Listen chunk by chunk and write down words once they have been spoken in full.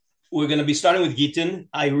We're going to be starting with Gitin.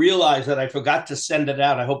 I realize that I forgot to send it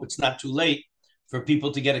out. I hope it's not too late for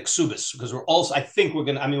people to get Ksubis, because we're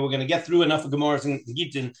going to get through enough of Gemaras and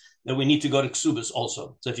Gitin that we need to go to Ksubis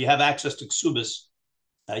also. So if you have access to Ksubis,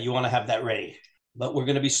 you want to have that ready. But we're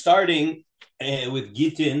going to be starting with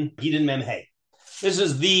Gitin Memhei. This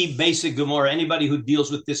is the basic Gemara. Anybody who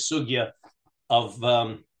deals with this sugya of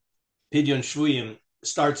Pidyon Shvuyim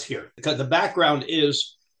starts here, because the background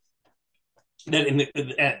is that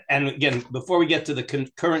and again, before we get to the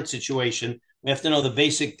current situation, we have to know the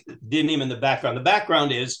basic dinim in the background. The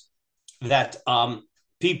background is that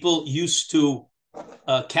people used to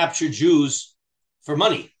capture Jews for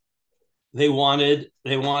money. They wanted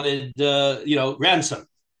ransom.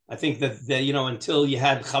 I think that until you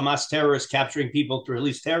had Hamas terrorists capturing people to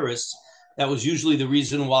release terrorists, that was usually the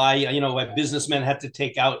reason why businessmen had to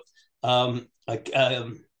take out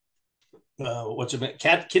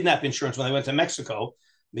kidnap insurance when they went to Mexico,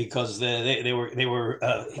 because they were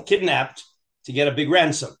kidnapped to get a big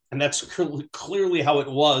ransom. And that's clearly how it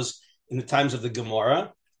was in the times of the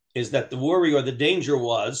Gemara, is that the worry or the danger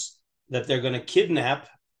was that they're going to kidnap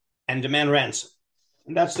and demand ransom.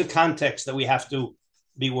 And that's the context that we have to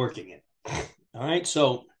be working in. All right,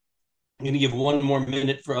 so I'm going to give one more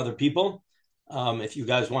minute for other people. If you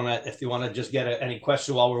want to just get any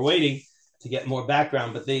question while we're waiting to get more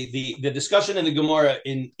background. But the discussion in the Gemara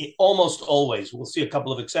in almost always, we'll see a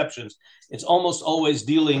couple of exceptions, it's almost always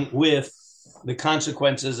dealing with the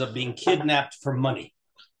consequences of being kidnapped for money.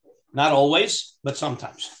 Not always, but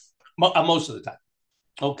sometimes, most of the time.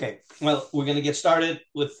 Okay, well, we're going to get started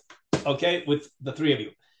with the three of you.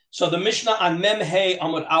 So the Mishnah on Memhei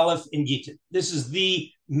Amud Aleph in Gitin. This is the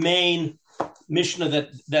main Mishnah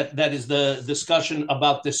that is the discussion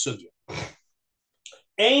about this sugya.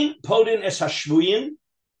 Ein podin es hashvuyim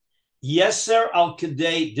yeser al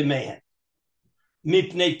kedei demehen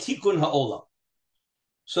mipnei tikun ha'olam.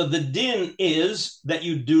 So the din is that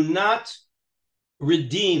you do not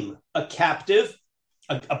redeem a captive,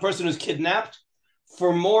 a person who's kidnapped,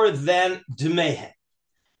 for more than demehen.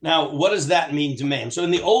 Now, what does that mean, demehen? So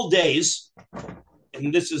in the old days,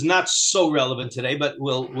 and this is not so relevant today, but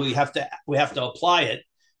we have to apply it.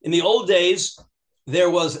 In the old days, there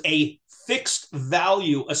was a fixed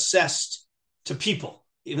value assessed to people,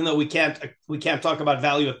 even though we can't talk about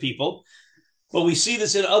value of people. But we see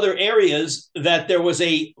this in other areas, that there was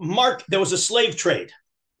a slave trade.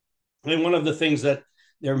 And one of the things that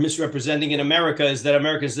they're misrepresenting in America is that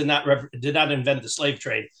Americans did not invent the slave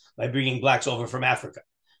trade by bringing blacks over from Africa.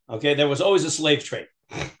 Okay, there was always a slave trade,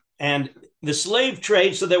 and the slave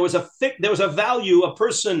trade. So there was a value. A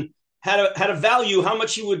person had a value, how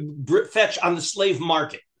much he would fetch on the slave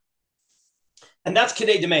market, and that's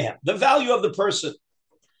kedei demehem, the value of the person,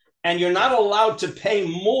 and you're not allowed to pay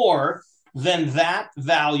more than that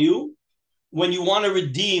value when you want to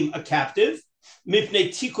redeem a captive. Mipnei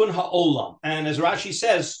tikun ha'olam, and as Rashi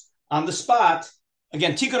says on the spot.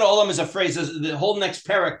 Again, Tikkun Olam is a phrase. The whole next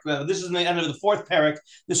parak. This is the end of the fourth parak.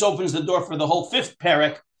 This opens the door for the whole fifth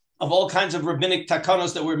parak of all kinds of rabbinic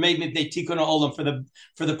takanos that were made midday Tikkun Olam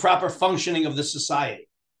for the proper functioning of the society.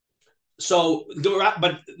 So,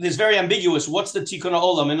 but it's very ambiguous. What's the Tikkun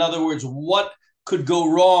Olam? In other words, what could go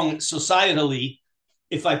wrong societally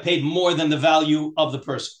if I paid more than the value of the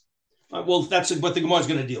person? Well, that's what the Gemara is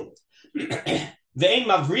going to deal with. Ve'ein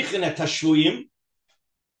mavrichin et hashvuyim.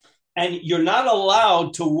 And you're not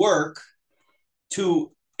allowed to work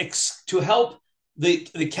to help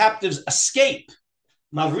the captives escape.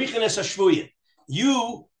 Mavrichin es hashvuyim.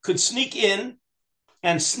 You could sneak in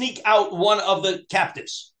and sneak out one of the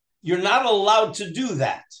captives. You're not allowed to do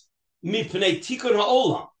that. Mipnei tikun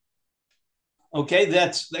ha'olam. Okay,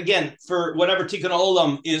 that's, again, for whatever tikkun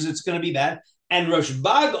ha'olam is, it's going to be bad. And Rosh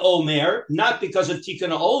Bag Omer, not because of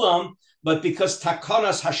tikkun ha'olam, but because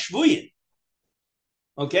takanas hashvuyim.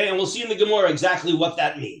 Okay, and we'll see in the Gemara exactly what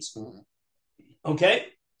that means. Okay,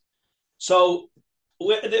 so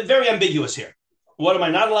they're very ambiguous here. What am I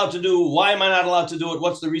not allowed to do? Why am I not allowed to do it?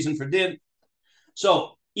 What's the reason for din?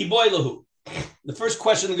 So, Iboilahu, the first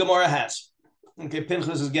question the Gemara has. Okay,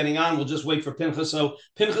 Pinchas is getting on. We'll just wait for Pinchas. So,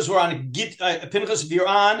 Pinchas, Pinchas, if you're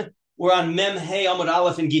on, we're on Memhei Amud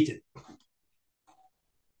Aleph in Gitin.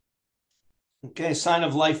 Okay, sign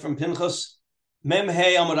of life from Pinchas.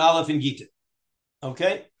 Memhei Amud Aleph in Gitin.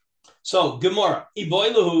 Okay, so Gemara,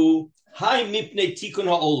 Iboilahu, Hai Mipnei Tikun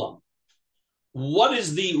Ha'olam. What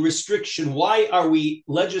is the restriction? Why are we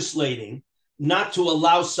legislating not to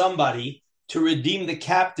allow somebody to redeem the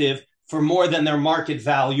captive for more than their market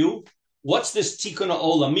value? What's this Tikkun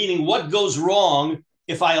Ha'olam? Meaning, what goes wrong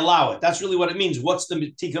if I allow it? That's really what it means. What's the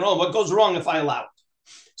Tikkun Ha'olam? What goes wrong if I allow it?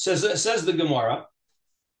 Says the Gemara,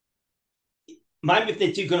 My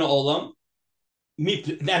mipnei tikkun olam.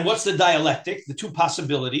 And what's the dialectic? The two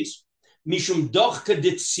possibilities. Mishum dochka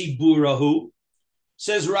dit tziburahu.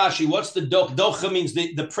 Says Rashi, what's the doch? Docha means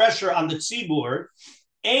the pressure on the tzibur.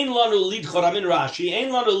 Ein lanu lidcha, I'm in Rashi.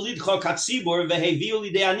 Ein lanu lidcha katzibur veheviu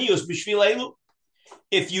lidei anius b'shvil elu.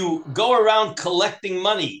 If you go around collecting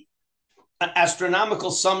money,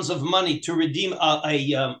 astronomical sums of money to redeem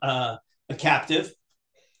a captive,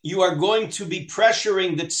 you are going to be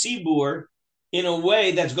pressuring the tzibur in a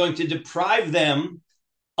way that's going to deprive them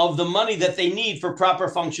of the money that they need for proper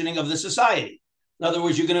functioning of the society. In other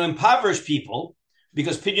words, you're going to impoverish people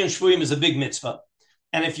because Pidyon Shvuyim is a big mitzvah.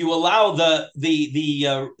 And if you allow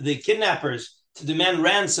the kidnappers to demand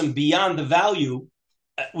ransom beyond the value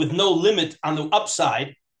with no limit on the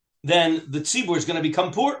upside, then the tzibur is going to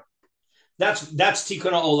become poor. That's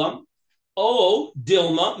tikkun olam. O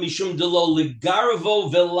dilma mishum delo ligarvo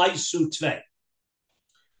velaisu tvei.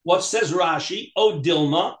 What says Rashi? O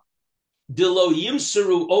Dilma, Dilo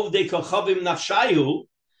Yimsaru Ovde Kochavim Nafshayu.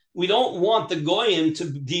 We don't want the Goyim to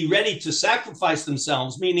be ready to sacrifice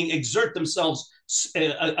themselves, meaning exert themselves,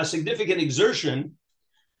 a significant exertion.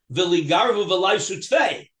 Viligarvu Velaisu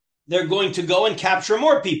Tvei. They're going to go and capture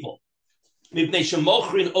more people. Mipnei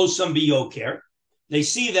Shemochrin Osam Biyoker. They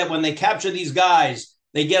see that when they capture these guys,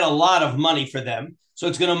 they get a lot of money for them. So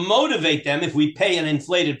it's going to motivate them if we pay an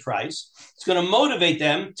inflated price. It's going to motivate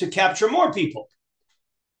them to capture more people.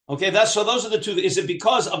 Okay, so those are the two. Is it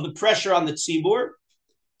because of the pressure on the tzibur,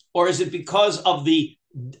 or is it because of the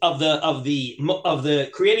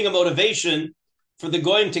creating a motivation for the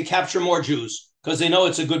goyim to capture more Jews because they know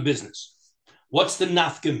it's a good business? What's the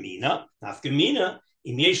nafkamina? Nafkamina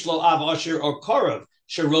im yesh lo av asher or korav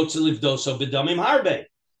sherotze livdoso b'damim harbe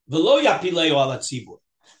v'lo yapileo ala tzibur.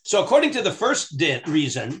 So according to the first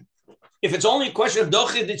reason, if it's only a question of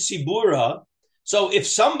dochid tzibura, so if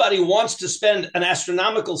somebody wants to spend an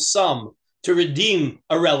astronomical sum to redeem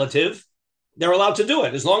a relative, they're allowed to do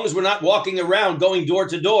it, as long as we're not walking around going door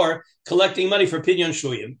to door collecting money for Pidyon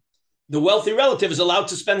Shvuyim. The wealthy relative is allowed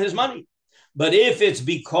to spend his money. But if it's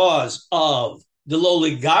because of the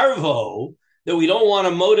loligarvo, that we don't want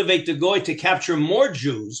to motivate the goy to capture more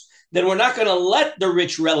Jews, then we're not going to let the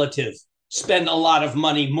rich relative spend a lot of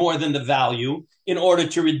money more than the value in order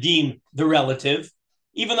to redeem the relative.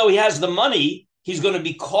 Even though he has the money, he's going to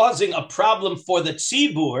be causing a problem for the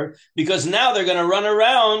tzibur because now they're going to run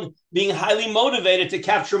around being highly motivated to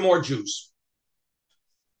capture more Jews.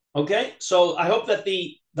 Okay, so I hope that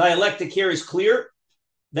the dialectic here is clear,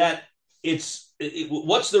 that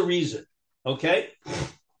what's the reason? Okay,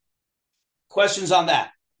 questions on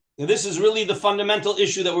that? Now, this is really the fundamental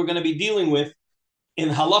issue that we're going to be dealing with in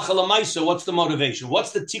halacha lamaisa. What's the motivation?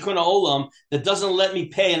 What's the tikkun olam that doesn't let me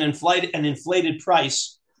pay an inflated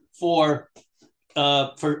price for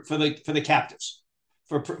the captives,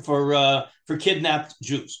 for kidnapped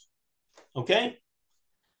Jews? Okay,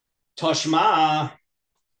 Toshma,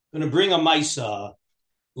 going to bring a maisa.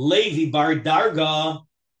 Levi bar darga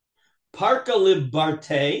parka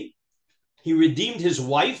libarte. He redeemed his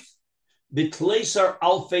wife bitleisar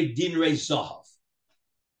alfe dinrei zahav.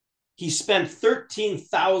 He spent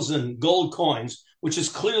 13,000 gold coins, which is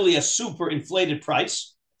clearly a super inflated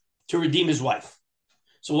price, to redeem his wife.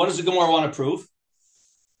 So what does the Gemara want to prove?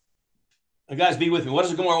 Now, guys, be with me. What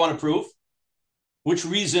does the Gemara want to prove? Which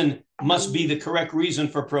reason must be the correct reason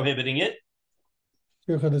for prohibiting it?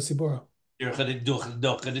 Because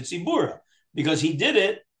he did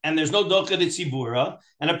it, and there's no docha de tzibura,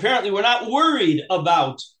 and apparently we're not worried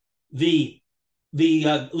about the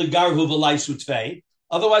legarvu v'laisu tvei.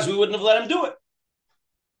 Otherwise, we wouldn't have let him do it.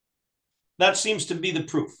 That seems to be the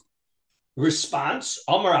proof. Response: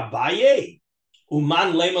 Omar Abaye,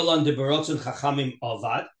 uman leimalan deberotzen chachamim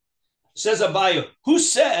avad. Says Abaye, who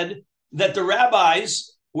said that the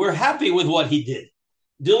rabbis were happy with what he did?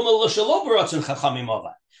 Dilma l'shalo berotzen chachamim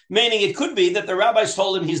avad. Meaning, it could be that the rabbis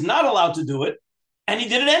told him he's not allowed to do it, and he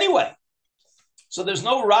did it anyway. So there's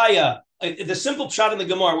no raya. The simple pshat in the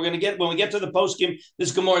Gemara, we're going to get, when we get to the poskim,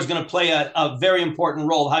 this Gemara is going to play a very important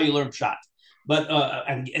role, how you learn pshat. But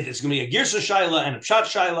and it's going to be a girsa shaila and a pshat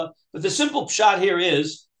shaila. But the simple pshat here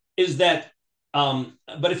is that,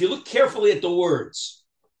 but if you look carefully at the words,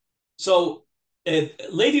 so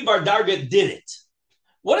Levi bar Darga did it.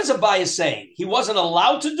 What is Abaye saying? He wasn't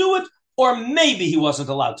allowed to do it, or maybe he wasn't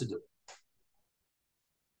allowed to do it?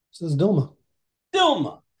 It says Dilma.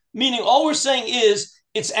 Dilma. Meaning all we're saying is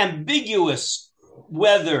it's ambiguous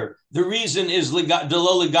whether the reason is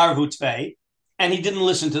Delo Ligarvu Tvei, and he didn't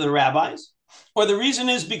listen to the rabbis, or the reason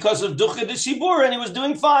is because of Ducha de Sibur, and he was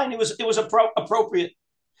doing fine. It was appropriate.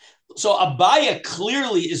 So Abaye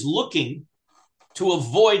clearly is looking to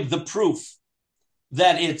avoid the proof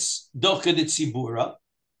that it's doka de tzibura.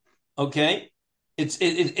 Okay,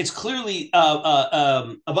 it's clearly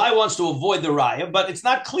Abai wants to avoid the raya, but it's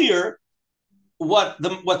not clear what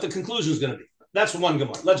the conclusion is going to be. That's one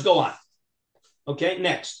Gemara. Let's go on. Okay,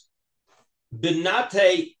 next.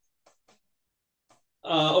 Binate.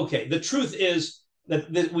 Okay, the truth is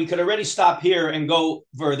that we could already stop here and go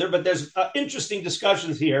further, but there's interesting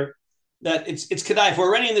discussions here that it's kedai. If we're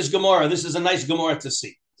already in this Gemara, this is a nice Gemara to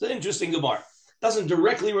see. It's an interesting Gemara. Doesn't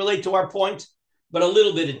directly relate to our point, but a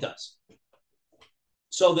little bit it does.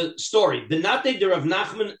 So the story, Binate de Rav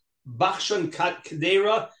Nachman Bachshon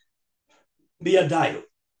Kadera Biadayu.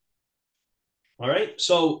 All right,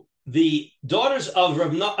 so the daughters of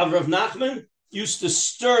Rav Nachman used to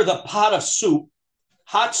stir the pot of soup,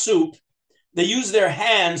 hot soup. They used their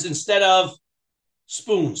hands instead of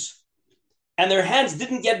spoons, and their hands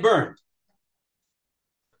didn't get burned.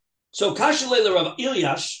 So Kashalele Rav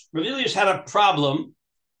Ilyash had a problem.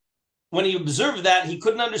 When he observed that, he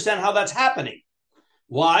couldn't understand how that's happening.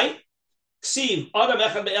 Why? He quoted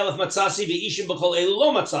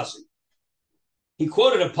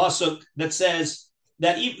a pasuk that says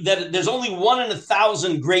that there's only 1 in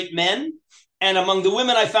 1,000 great men, and among the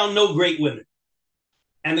women I found no great women.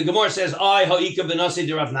 And the Gemara says, "I ha'ika b'nasi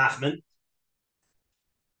de Rav Nachman."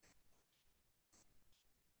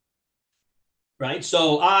 Right.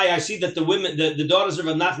 So I see that the women, the daughters of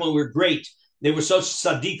Rav Nachman were great. They were such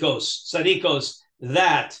sadikos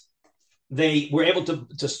that they were able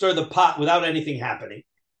to stir the pot without anything happening.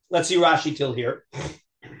 Let's see Rashi till here.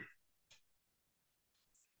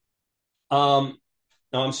 No,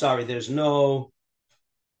 I'm sorry. There's no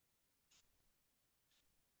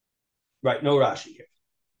Rashi here.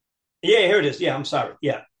 Yeah, here it is. Yeah, I'm sorry.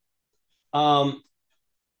 Yeah. Wait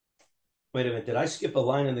a minute. Did I skip a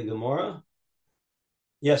line in the Gemara?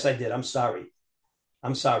 Yes, I did. I'm sorry.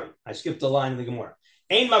 I skipped a line in the Gemara.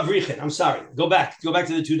 Ein mavrichin. I'm sorry. Go back to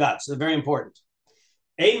the 2 dots. They're very important.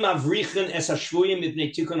 Ein mavrichin es hashvuyim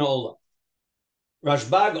mipnei tikun ha'olam.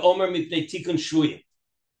 Rashbag omer mipnei tikun shvuyim.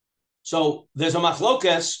 So there's a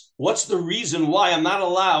machlokes. What's the reason why I'm not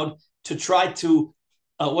allowed to try to?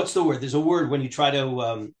 What's the word? There's a word when you try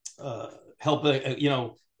to help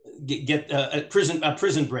get a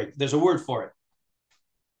prison break. There's a word for it.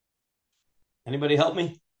 Anybody help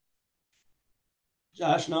me?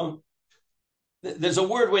 Josh, no. There's a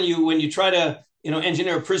word when you try to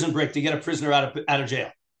engineer a prison break to get a prisoner out of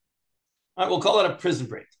jail. All right, we'll call it a prison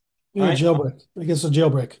break. Yeah, jailbreak. I guess a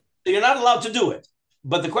jailbreak. So you're not allowed to do it.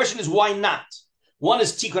 But the question is, why not? One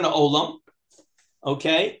is tikkun olam,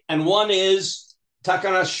 okay, and one is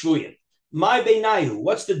takanas shvuyim. My beinayu,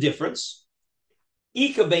 what's the difference?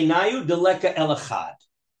 Ika beinayu deleka elachad.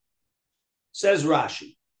 Says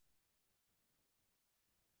Rashi.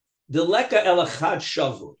 Deleka elachad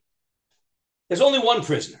shavu. There's only one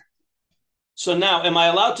prisoner. So now, am I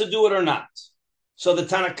allowed to do it or not? So the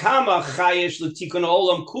Tanakama chayesh l'tikkun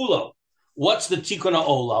olam kulo. What's the tikkun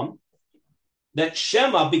olam? That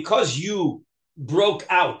Shema, because you broke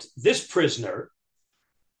out this prisoner,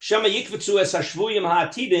 Shema yikvetzu es hashvuyim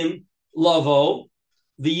ha'atidim lavo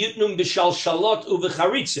v'yitnum b'shal shalot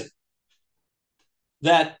u'v'charitzim.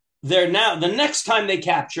 That they're now, the next time they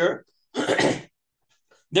capture,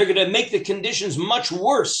 they're going to make the conditions much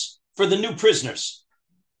worse for the new prisoners.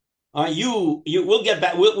 We'll get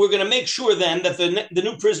back. We're going to make sure then that the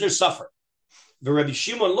new prisoners suffer. Rabbi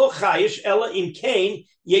Shimon lo chayish ela im kain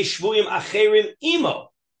yeshvuyim acherim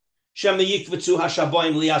imo shema yikvetzu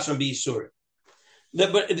hashaboyim liyasram b'yisurim.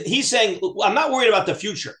 But he's saying, I'm not worried about the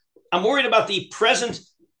future. I'm worried about the present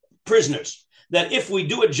prisoners. That if we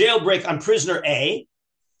do a jailbreak on prisoner A,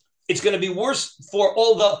 it's going to be worse for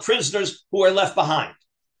all the prisoners who are left behind.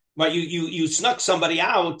 Right? You snuck somebody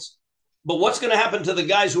out, but what's going to happen to the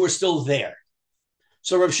guys who are still there?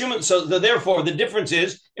 So Rav Shimon, therefore the difference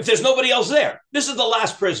is if there's nobody else there, this is the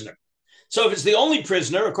last prisoner. So if it's the only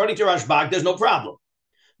prisoner, according to Rashbag, there's no problem.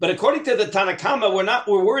 But according to the Tanakama,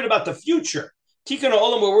 we're worried about the future. Tikkun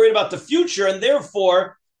Olam, we're worried about the future, and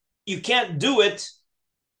therefore you can't do it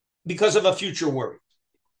because of a future worry.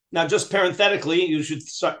 Now, just parenthetically, you should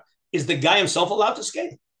start, is the guy himself allowed to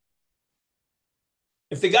escape?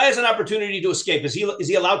 If the guy has an opportunity to escape, is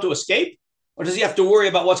he allowed to escape? Or does he have to worry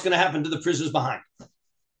about what's going to happen to the prisoners behind?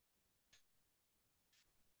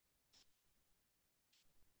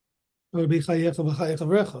 It would be chayecha v'chayecha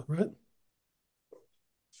v'recha, right?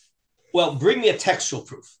 Well, bring me a textual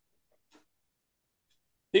proof.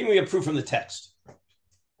 Bring me a proof from the text.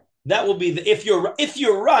 That will be if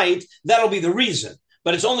you're right, that'll be the reason.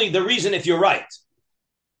 But it's only the reason if you're right.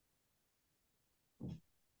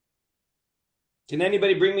 Can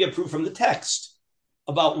anybody bring me a proof from the text?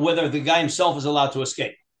 about whether the guy himself is allowed to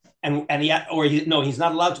escape. He's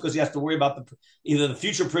not allowed to because he has to worry about either the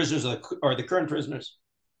future prisoners or the current prisoners.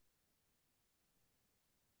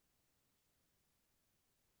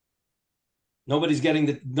 Nobody's getting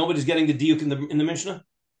the diuk in the Mishnah.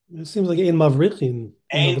 It seems like ein mavrichin.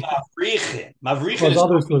 Ein mavrichin. Mavrichin is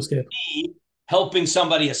others to escape. Helping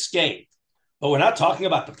somebody escape, but we're not talking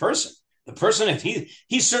about the person. The person, if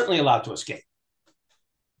he's certainly allowed to escape.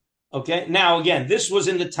 Okay. Now again, this was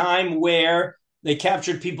in the time where they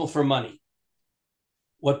captured people for money.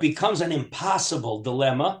 What becomes an impossible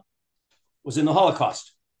dilemma was in the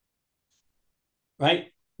Holocaust. Right?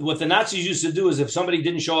 What the Nazis used to do is if somebody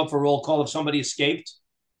didn't show up for roll call, if somebody escaped,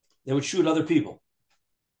 they would shoot other people.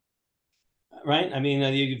 Right? I mean,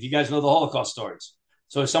 if you guys know the Holocaust stories.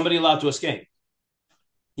 So is somebody allowed to escape?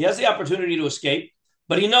 He has the opportunity to escape,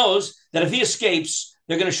 but he knows that if he escapes,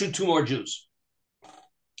 they're going to shoot 2 more Jews.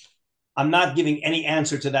 I'm not giving any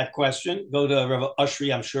answer to that question. Go to Rav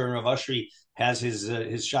Ashri. I'm sure Rav Ashri has his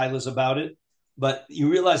shilas about it. But you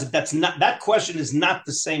realize that question is not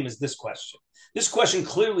the same as this question. This question,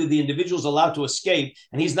 clearly the individual is allowed to escape,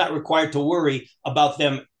 and he's not required to worry about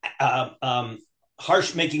them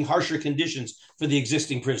making harsher conditions for the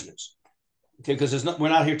existing prisoners. Okay, because we're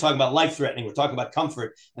not here talking about life threatening. We're talking about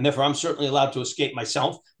comfort, and therefore I'm certainly allowed to escape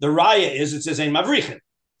myself. The raya is it says ein mavrichin,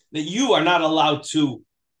 that you are not allowed to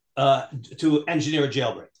engineer a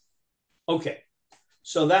jailbreak. Okay,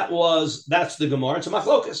 so that's the Gemara. It's a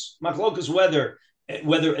machlokas. Machlokas whether,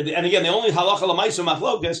 and again, the only halacha l'maisa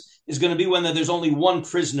machlokas is going to be when there's only one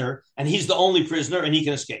prisoner and he's the only prisoner and he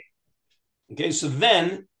can escape. Okay, so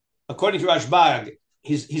then, according to Rashbag,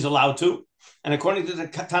 he's allowed to, and according to the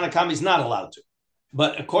Tanakam, he's not allowed to.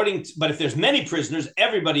 But if there's many prisoners,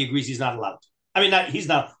 everybody agrees he's not allowed to. I mean,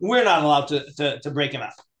 we're not allowed to break him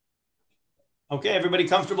out. Okay, everybody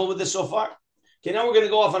comfortable with this so far? Okay, now we're going to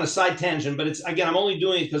go off on a side tangent, but I'm only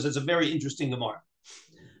doing it because it's a very interesting Gemara.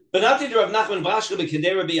 That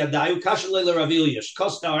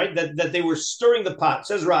they were stirring the pot,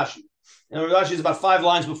 says Rashi. And Rashi is about 5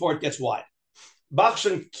 lines before it gets wide. They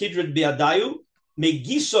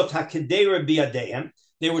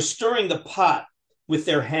were stirring the pot with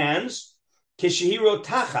their hands,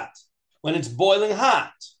 when it's boiling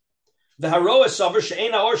hot.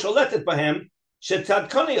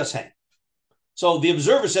 So the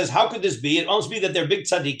observer says, how could this be? It must be that they're big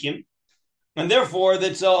tzaddikim, and therefore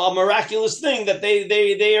that's a miraculous thing that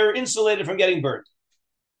they are insulated from getting burned.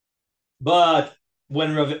 But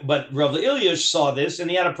Rav Ilyush saw this, and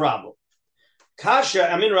he had a problem.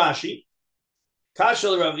 Rashi,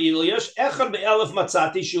 Kasha Rav Ilyush, echad be'elef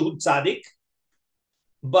matzati shehu tzaddik,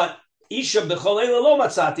 but Isha b'chol eila lo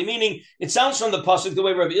matzati, meaning it sounds from the pasuk, the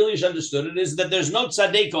way Rav Ilyush understood it, is that there's no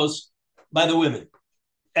tzaddikos by the women,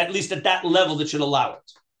 at least at that level that should allow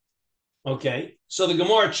it. Okay, so the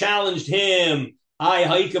Gemara challenged him. I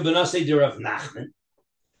ha'ika b'nasei de Rav Nachman.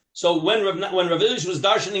 So when Rav Ilyush was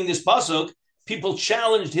darshaning this pasuk, people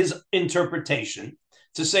challenged his interpretation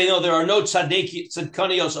to say, no, there are no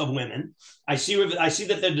tzadkanios of women. I see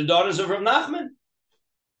that they're the daughters of Rav Nachman.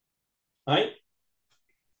 Right?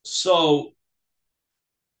 So,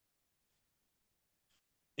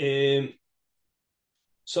 garma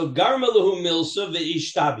lahu milsa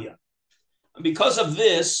ve'ishtabia. Because of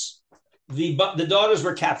this, the daughters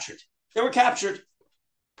were captured. They were captured.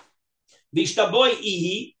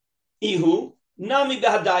 V'ishtaboy ihu nami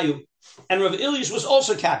behadayu. And Rav Ilyush was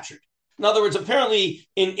also captured. In other words, apparently,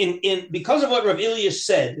 in because of what Rav Ilyush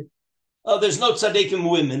said, there's no tzaddikim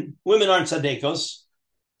women. Women aren't tzaddikos.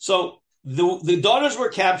 So the daughters were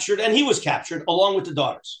captured, and he was captured along with the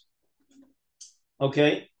daughters.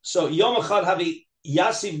 Okay, so Yom Echad havi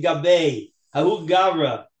Yasiv Gabei Hahu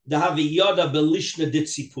Gavra Dahavi Yoda Belishna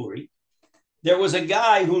Ditzipuri. There was a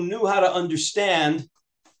guy who knew how to understand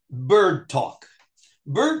bird talk.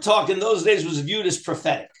 Bird talk in those days was viewed as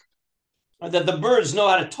prophetic. That the birds know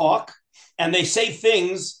how to talk, and they say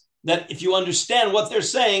things that if you understand what they're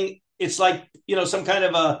saying, it's like, some kind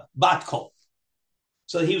of a bat kol.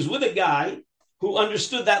 So he was with a guy who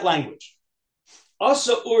understood that language.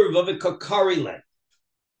 Also urva v'kakarile.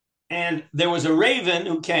 And there was a raven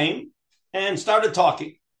who came and started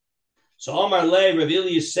talking. So Omar Le, Rav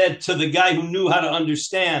Ilyush said to the guy who knew how to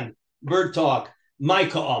understand bird talk,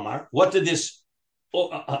 Maika Omar, what did this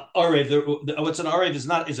arev, what's an arev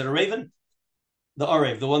is it a raven? The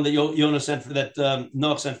arev, the one that Yonah sent, that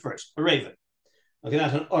Noach sent first, a raven. Okay,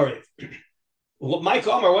 not an arev. Well, Maika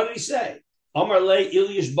Omar, what did he say? Omar Le,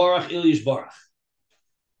 Ilyush Barach, Ilyush Barach.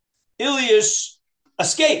 Ilyush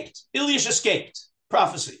escaped.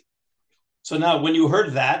 Prophecy. So now when you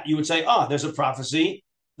heard that, you would say, there's a prophecy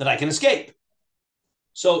that I can escape.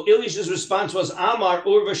 So Ilish's response was, Amar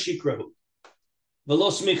urva shikrahu, velo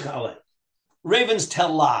smicha aleh. Ravens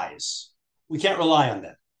tell lies. We can't rely on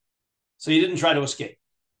them. So he didn't try to escape.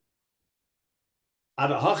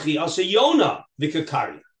 Adahachi asa Yona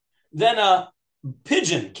vikakaria. Then a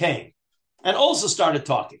pigeon came and also started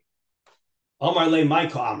talking. Amar le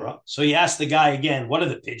Maika Amra. So he asked the guy again, what did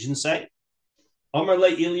the pigeon say? Amar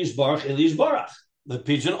le Elish Barach, Elish Barach. The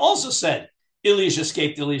pigeon also said, Elish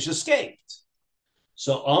escaped, Elish escaped.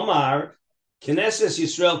 So Amar, Knesses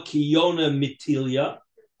Yisrael Kiyona Mitilia,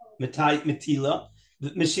 Mitila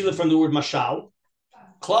from the word Mashal.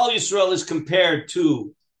 Klal Yisrael is compared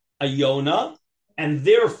to a Yona, and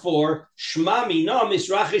therefore Shma Mina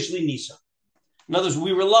Misrachish Li Nisa. In other words,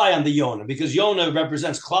 we rely on the Yona because Yona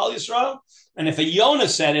represents Klal Yisrael, and if a Yona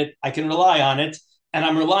said it, I can rely on it, and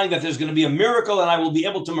I'm relying that there's going to be a miracle, and I will be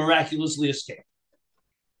able to miraculously escape.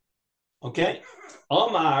 Okay,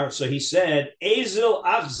 Omar. So he said, Ezel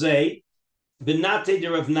Achze Benate de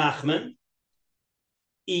Rav Nachman,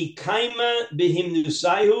 Ikaima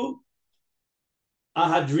Behimnusaihu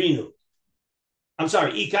Ahadrinu. I'm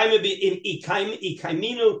sorry, Ikaiminu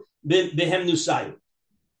Behemnusaihu.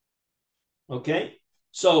 Okay,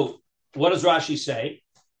 so what does Rashi say?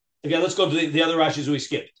 Again, let's go to the other Rashis we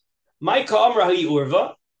skipped. My Ka'amrahi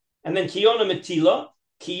Urva, and then Kiyona Metila,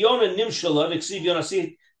 Kiyona Nimshala, Vixiv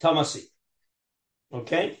Yonasi Tamasi.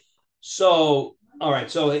 Okay, so all right,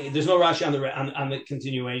 so there's no Rashi on the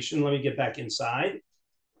continuation. Let me get back inside.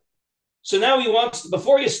 So now he wants,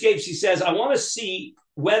 before he escapes, he says, I want to see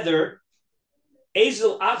whether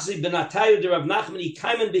Ezel Achzi Benatayu de Rav Nachman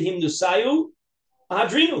Ikaiman Behim Nusayu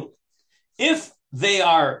Hadrinu. If they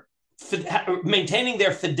are maintaining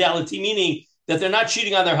their fidelity, meaning that they're not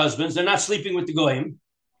cheating on their husbands, they're not sleeping with the goyim,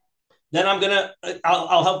 then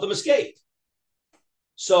I'll help them escape.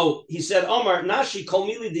 So he said, Omar, Nashi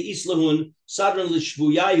kolmili de islahun sadran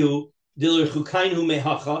lishvuyayu dilirchukainu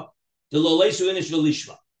mehacha dilolesu inish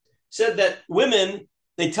velishma. Said that women,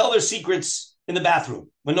 they tell their secrets in the bathroom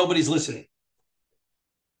when nobody's listening.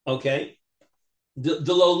 Okay?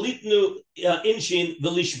 Dilolitnu inshin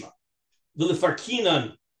velishma.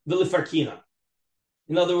 Vilifarkinan.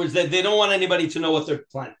 In other words, they don't want anybody to know what they're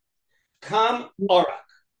planning. Kam orak.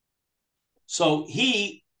 So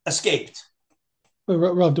he escaped. Wait,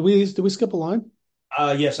 Rob, did we skip a line?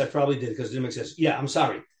 Yes, I probably did because it didn't make sense. Yeah, I'm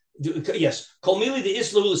sorry. Yes. Kolmili de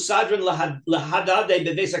islahu sadran lahadade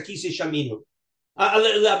bevesakise shaminu.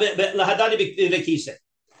 Lahadade bekise.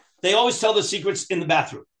 They always tell the secrets in the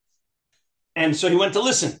bathroom. And so he went to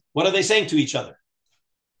listen. What are they saying to each other?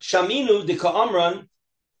 Shaminu de ka'amran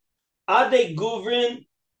ade guvrin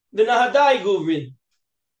v'nahadai guvrin.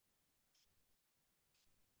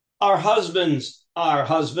 Our husbands,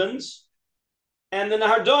 and the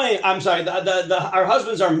Nahardoim, our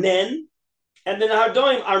husbands are men, and the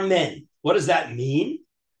Nahardoim are men. What does that mean?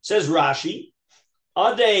 Says Rashi,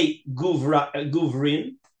 Ade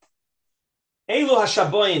Guvrin, Elu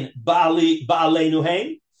Hashaboin Ba'aleinu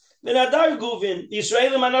Heim, V'nadar Guvin,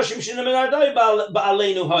 Yisraelim Anoshim Shinem V'nadar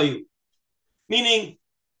Ba'aleinu Hayu. Meaning,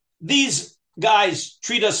 these guys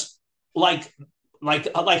treat us like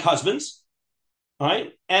husbands, all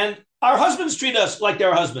right? And our husbands treat us like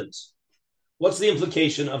their husbands. What's the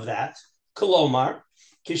implication of that? Kolomar,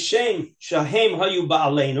 Kishem Shahem Hayu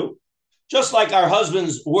Ba'aleinu, just like our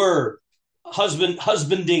husbands were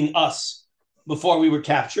husbanding us before we were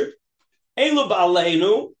captured. Elu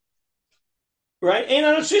Ba'aleinu, right?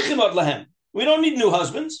 We don't need new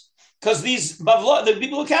husbands because the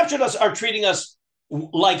people who captured us are treating us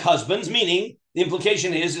like husbands, meaning the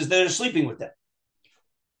implication is they're sleeping with them.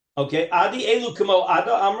 Okay, Adi Elu Kamo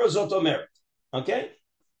Ada Amra Zotomer. Okay,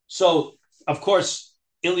 so of course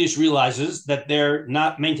Ilyush realizes that they're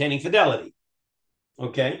not maintaining fidelity.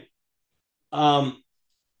 Okay,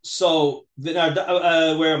 so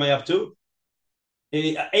where am I up to?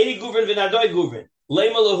 Edi Guvrin v'nadoi Guvrin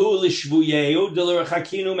Lema lahu lishvuyeu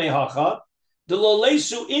delirachakinu mehacha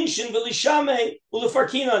delolesu inshin v'lishame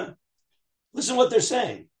ulefarkinan. Listen what they're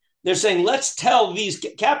saying. They're saying, let's tell these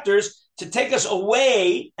captors to take us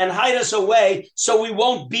away and hide us away so we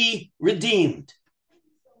won't be redeemed.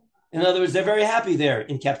 In other words, they're very happy there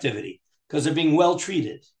in captivity because they're being well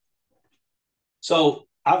treated. So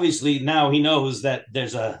obviously now he knows that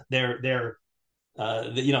they're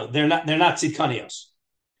not tzidkanios.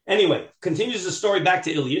 Anyway, continues the story back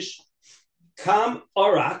to Ilyush. Kam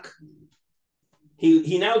Arak.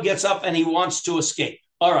 He now gets up and he wants to escape.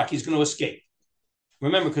 Arak, he's going to escape.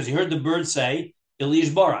 Remember, because he heard the bird say,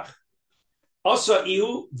 Ilyush Barach. Also,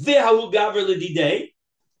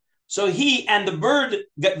 so he and the bird,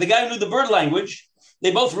 the guy who knew the bird language,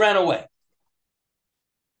 they both ran away.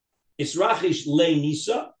 Israchish le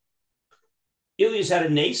nisa. Ilias had a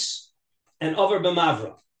nace and over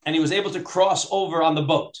b'mavra, and he was able to cross over on the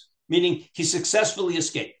boat, meaning he successfully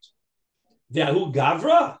escaped. V'ahu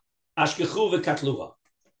gavra ashkechu v'katluha.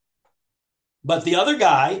 But the other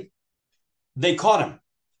guy, they caught him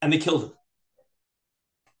and they killed him.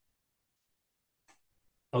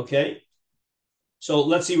 Okay, so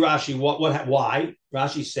let's see Rashi. Why?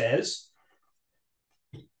 Rashi says,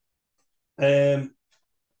 Ihu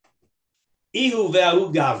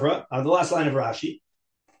ve'ahu gavra, on the last line of Rashi,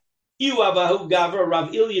 Ihu ve'ahu gavra,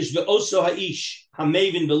 Rav Ilyish ve'oso ha'ish,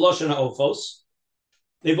 hamevin ve'loshan ha'ofos.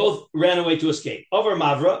 They both ran away to escape. Over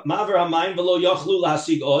Mavra hamayim ve'lo yochlu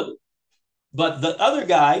lahasig od. But the other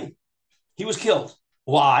guy, he was killed.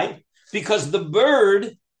 Why? Because the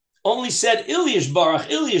bird only said Ilyish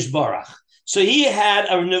Barach. So he had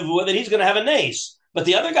a nevuah that he's going to have a nace, but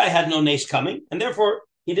the other guy had no nace coming, and therefore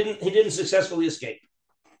he didn't successfully escape.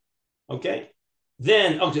 Okay,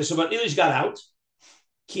 so but Ilyish got out.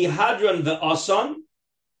 Ki hadran ve'asan.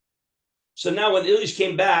 So now when Ilyish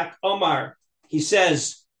came back, Omar, he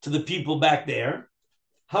says to the people back there,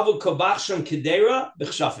 Havu kabachsham kedera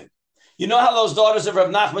b'chshafim. You know how those daughters of Rav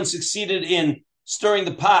Nachman succeeded in stirring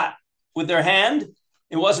the pot with their hand?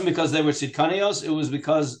 It wasn't because they were tzidkanios. It was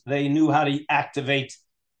because they knew how to activate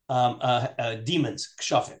demons,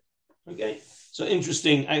 kshafim. Okay? So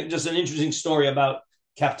interesting, just an interesting story about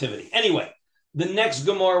captivity. Anyway, the next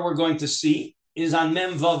Gemara we're going to see is on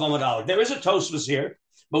Mem Vav Amud Aleph. There is a Tosfos here,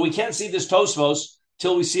 but we can't see this Tosfos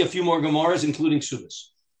till we see a few more Gemaras, including Subas.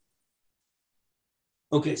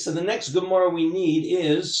 Okay, so the next Gemara we need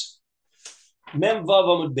is Mem Vav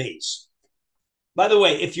Amud Beis. By the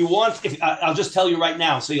way, if you want, I'll just tell you right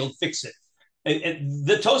now, so you'll fix it.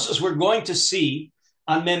 The Tosfos we're going to see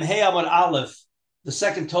on Mem Hey Amud Aleph, the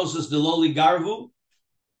second Tosfos, the lowly Garvu.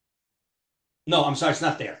 No, I'm sorry, it's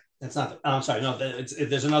not there. That's not. I'm sorry. No,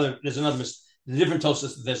 there's another. The different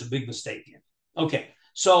Tosfos. There's a big mistake here. Okay,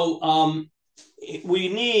 so we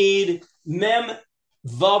need Mem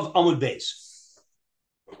Vav Amud Beis.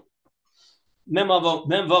 Mem Vav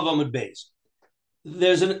Amud Beis.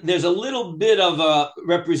 There's a little bit of a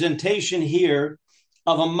representation here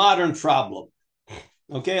of a modern problem.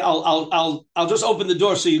 Okay, I'll just open the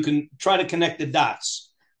door so you can try to connect the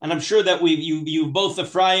dots. And I'm sure that you both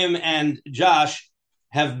Ephraim and Josh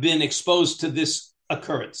have been exposed to this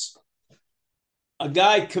occurrence. A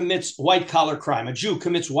guy commits white collar crime. A Jew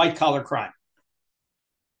commits white collar crime,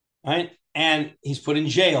 right? And he's put in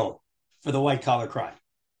jail for the white collar crime.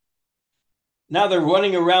 Now they're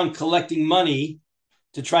running around collecting money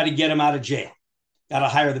to try to get him out of jail. Got to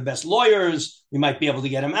hire the best lawyers. We might be able to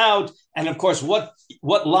get him out. And of course, what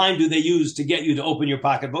line do they use to get you to open your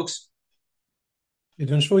pocketbooks?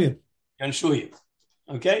 Pidyon Shvuyim. Pidyon Shvuyim.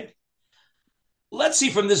 Okay? Let's see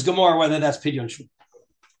from this Gemara whether that's Pidyon Shvuyim.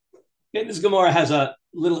 Okay, this Gemara has a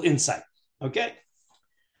little insight. Okay?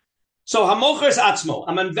 So, Hamocher es atzmo.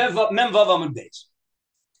 Mem vav amud beis.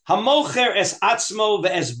 Hamocher es atzmo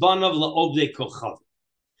ve'es banav la'obdei kochav.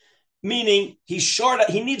 Meaning, he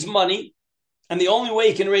needs money, and the only way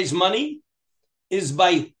he can raise money is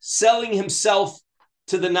by selling himself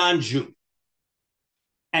to the non-Jew.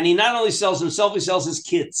 And he not only sells himself, he sells his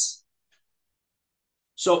kids.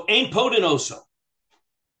 So, ein podin oso.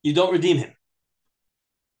 You don't redeem him.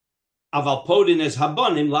 Aval podin es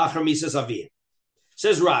habonim lachar misas aviyim.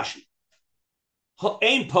 Says Rashi.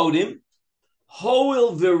 Ein podim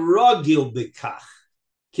hoil v'ragil b'kach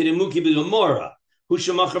kiremuki b'gemora. The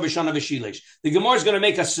Gemara is going to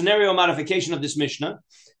make a scenario modification of this Mishnah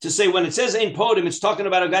to say when it says Ein Podim, it's talking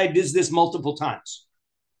about a guy who does this multiple times.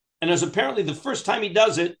 And as apparently the first time he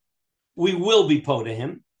does it, we will be po to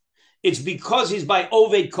him. It's because he's by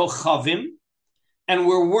Oved Kochavim, and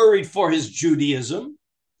we're worried for his Judaism.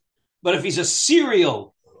 But if he's a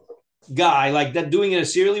serial guy, like that, doing it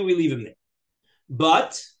serially, we leave him there.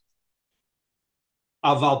 But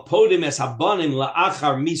Aval Podim es habanim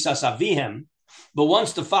la'achar misas avihem. But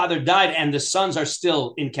once the father died and the sons are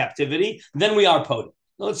still in captivity, then we are podem.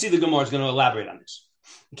 Now let's see, the Gemara is going to elaborate on this.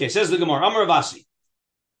 Okay, says the Gemara, Amar Avasi,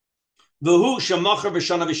 V'hu shemacher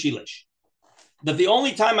v'shana v'shilish. That the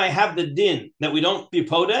only time I have the din that we don't be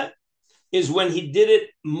podem is when he did it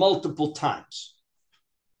multiple times.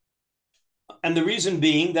 And the reason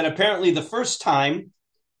being that apparently the first time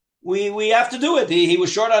we have to do it. He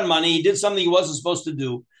was short on money. He did something he wasn't supposed to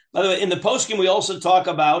do. By the way, in the poskim, we also talk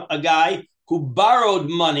about a guy who borrowed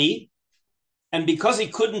money, and because he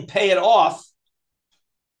couldn't pay it off,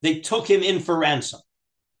 they took him in for ransom.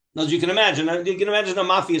 Now, as you can imagine a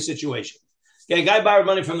mafia situation. Okay, a guy borrowed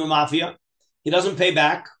money from the mafia. He doesn't pay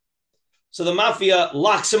back. So the mafia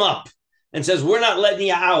locks him up and says, we're not letting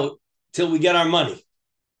you out till we get our money.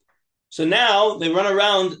 So now they run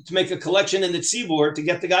around to make a collection in the tzibur to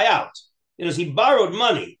get the guy out. He borrowed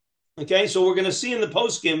money. Okay, so we're going to see in the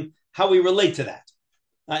poskim how we relate to that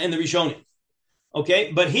in the Rishonim.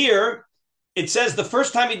 Okay, but here it says the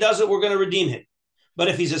first time he does it, we're going to redeem him. But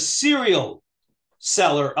if he's a serial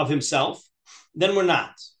seller of himself, then we're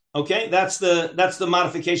not. Okay, that's the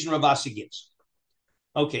modification Rav Asi gives.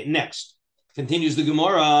 Okay, next continues the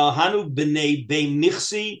Gemara. Hanu b'nei bei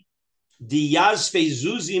michsi diyazfe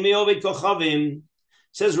zuzi me'oved kochavim.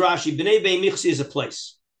 Says Rashi, b'nei bei michsi is a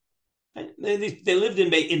place. They lived in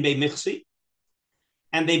bei michsi,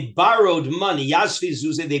 and they borrowed money. Yazfe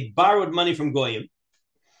zuzi, they borrowed money from goyim.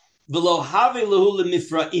 V'lo have lehu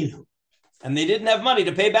lemifra'inu, and they didn't have money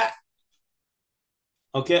to pay back.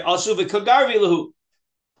 Okay, also v'kagarvi lehu.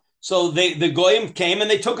 So the goyim came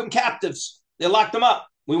and they took them captives. They locked them up.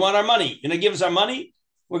 We want our money. You're going to give us our money?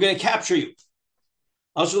 We're going to capture you.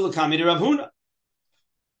 Also l'kami to Rav Huna.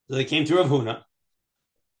 So they came to Rav Huna.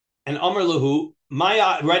 And Amar lahu,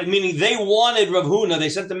 Maya, right? Meaning they wanted Rav Huna. They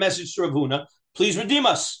sent the message to Rav Huna. Please redeem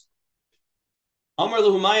us. Amar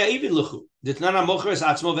lahu Maya ivid lahu. Ditnana mocheres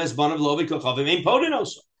atzmo vesbanav lovid kochavim ein podin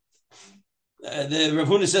also. The Rav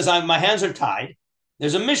Huna says, my hands are tied.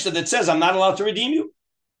 There's a Mishnah that says I'm not allowed to redeem you.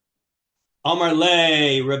 Amar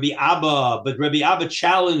le Rabbi Abba, but Rabbi Abba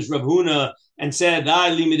challenged Rav Huna and said,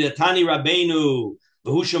 limidatani Rabbeinu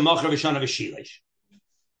v'husha mocher v'shana v'shilesh.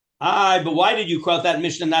 But why did you quote that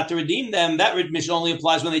Mishnah not to redeem them? That Mishnah only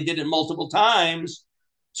applies when they did it multiple times.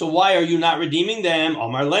 So why are you not redeeming them?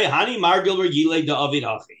 Amar le hani margil regile da'avid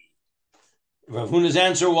hachi. Rav Huna's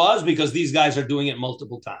answer was because these guys are doing it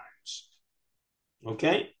multiple times.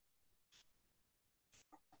 Okay?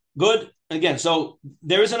 Good. Again, so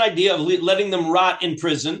there is an idea of letting them rot in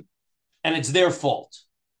prison, and it's their fault.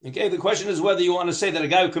 Okay, the question is whether you want to say that a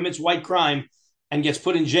guy who commits white crime and gets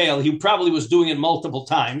put in jail, he probably was doing it multiple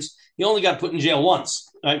times. He only got put in jail once,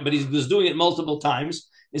 right? But he was doing it multiple times.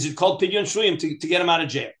 Is it called Pidyon Shvuyim to get him out of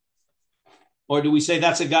jail? Or do we say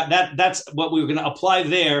that's a guy that's what we were going to apply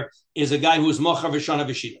there is a guy who is mochar v'shana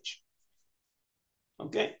v'shilish?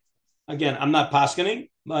 Okay, again, I'm not paskening,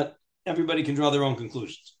 but everybody can draw their own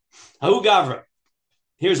conclusions. Hahu Gavra.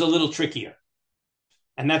 Here's a little trickier.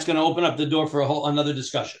 And that's going to open up the door for another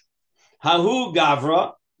discussion. Hahu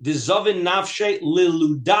Gavra, dizovin nafshe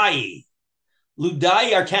liludai.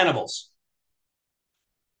 Ludai are cannibals.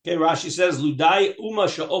 Okay, Rashi says, Ludai uma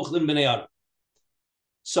sha'ochlin b'nei adam.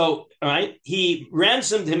 So, all right, he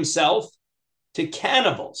ransomed himself to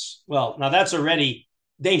cannibals. Well, now that's already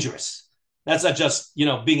dangerous. That's not just,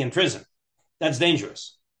 being in prison. That's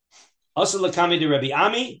dangerous. Also, Lakami de Rabbi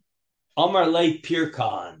Ami, Omar Le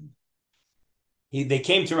Pirkan. They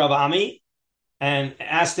came to Rabbi Ami and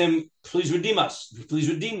asked him, please redeem us. Please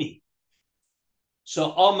redeem me.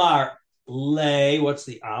 So Omar Le, what's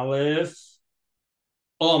the aleph?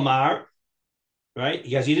 Omar, right?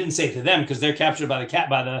 Because he didn't say to them because they're captured by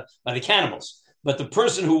the cannibals. But the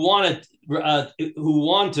person who wanted Rabbi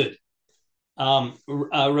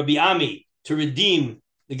Ami to redeem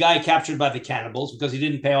the guy captured by the cannibals because he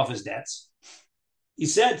didn't pay off his debts. He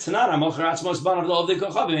said, "Tanara mocher atzmos banav lo avdei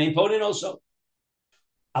kochavim ein podin also.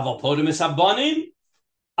 Aval podim es habanim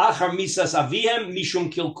achar misas avihem mishum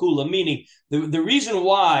kilkula." Meaning, the reason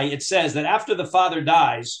why it says that after the father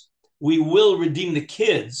dies, we will redeem the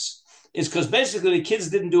kids is because basically the kids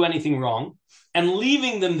didn't do anything wrong, and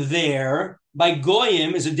leaving them there by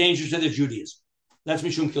goyim is a danger to their Judaism. That's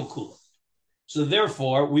mishum kilkula. So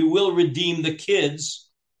therefore, we will redeem the kids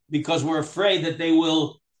because we're afraid that they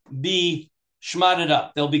will be shmatted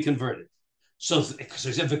up. They'll be converted. So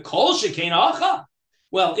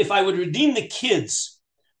well, if I would redeem the kids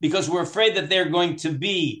because we're afraid that they're going to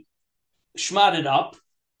be shmatted up,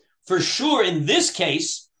 for sure in this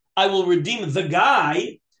case, I will redeem the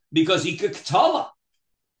guy because he could ktala,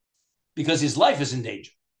 because his life is in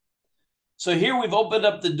danger. So here we've opened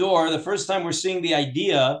up the door. The first time we're seeing the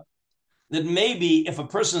idea that maybe if a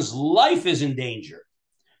person's life is in danger,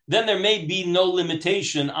 then there may be no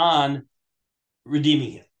limitation on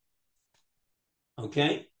redeeming him.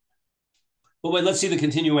 Okay? But wait, let's see the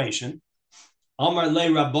continuation. Amar le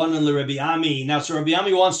Rabbanan le Rabbi Ami. Now, so Rabbi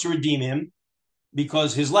Ami wants to redeem him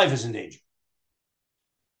because his life is in danger.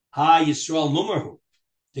 Ha Yisrael mumarhu.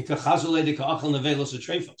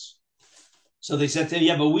 So they said to him,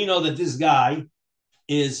 yeah, but we know that this guy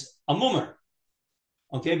is a mumar.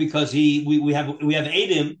 Okay, because we have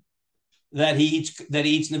Eidim that he eats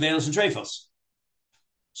nevelos and treifos.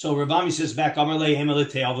 So Rabami says back,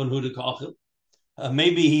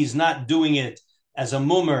 maybe he's not doing it as a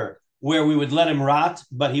mummer where we would let him rot,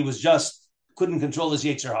 but he was just couldn't control his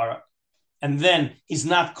yetzer hara. and then he's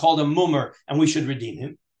not called a mummer, and we should redeem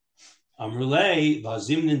him. Amrulei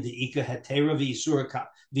vazimnin deika hetera v'isura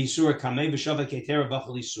kamei b'shavak hetera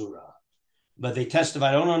b'chol isura. But they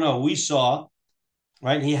testified, oh, no, we saw,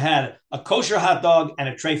 right? He had a kosher hot dog and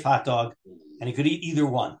a treif hot dog, and he could eat either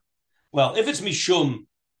one. Well, if it's mishum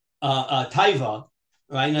taiva,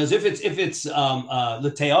 right? As if it's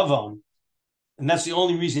l'te'avon, and that's the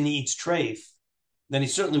only reason he eats treif, then he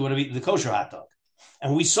certainly would have eaten the kosher hot dog.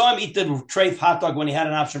 And we saw him eat the treif hot dog when he had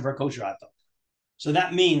an option for a kosher hot dog. So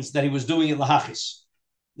that means that he was doing it lahachis,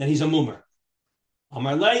 that he's a mummer.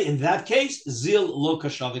 Amar lei, in that case, zil lo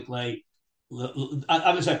kashavik lei.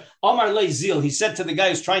 I'm sorry, Amar lei zil, he said to the guy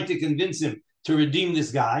who's trying to convince him to redeem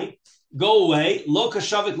this guy, go away, lo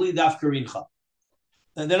kashavik li daf karincha.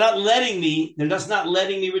 They're just not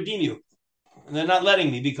letting me redeem you. They're not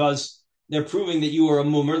letting me because they're proving that you are a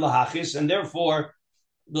mummer lahachis, and therefore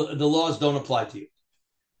the laws don't apply to you.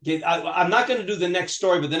 Okay, I'm not going to do the next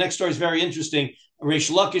story, but the next story is very interesting.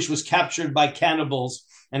 Reish Lakish was captured by cannibals,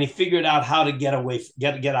 and he figured out how to get out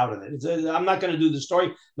of it. I'm not going to do the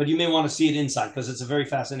story, but you may want to see it inside because it's a very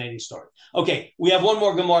fascinating story. Okay, we have one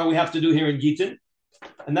more Gemara we have to do here in Gittin,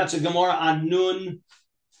 and that's a Gemara on Nun.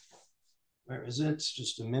 Where is it?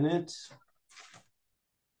 Just a minute.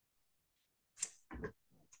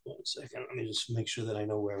 1 second. Let me just make sure that I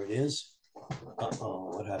know where it is.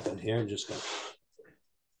 What happened here? Did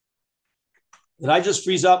I just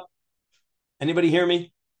freeze up? Anybody hear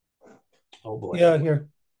me? Oh boy. Yeah, here.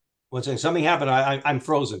 What's saying? Something happened. I'm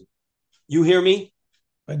frozen. You hear me?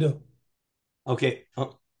 I do. Okay.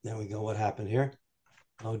 Oh, there we go. What happened here?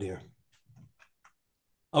 Oh dear.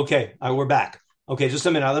 Okay, we're back. Okay, just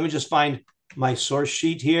a minute. Let me just find my source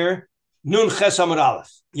sheet here. Nun Ches Amud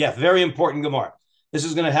Aleph. Yeah, very important Gemara. This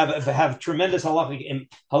is going to have tremendous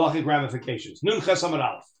halachic ramifications. Nun Ches Amud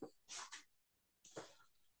Aleph.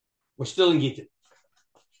 We're still in Gittin.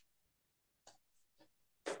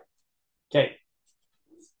 Okay.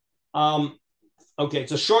 Okay,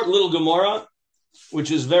 it's a short little Gemara, which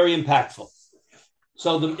is very impactful.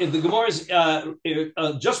 So the Gemara is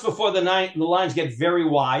just before the lines get very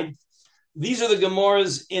wide. These are the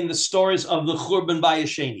Gemaras in the stories of the Churban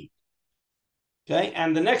Bayesheni. Okay,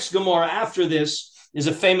 and the next Gemara after this is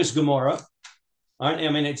a famous Gemara. All right? I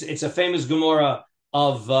mean, it's a famous Gemara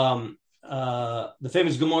of the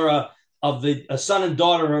famous Gemara of the son and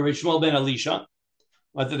daughter of Shmuel ben Elisha.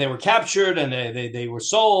 Whether they were captured and they were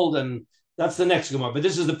sold, and that's the next Gemara. But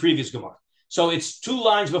this is the previous Gemara. So it's 2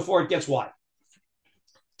 lines before it gets wide.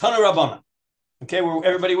 Tana Rabbana. Okay,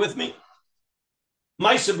 everybody with me?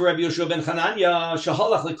 Ma'aseh Rabbi Yehoshua ben Chananya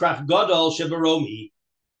shahalach lekrach gadol shebaromi.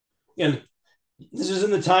 And this is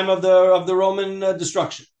in the time of the Roman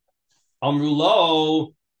destruction.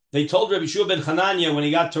 Amrulo, they told Rabbi Yehoshua ben Chananya when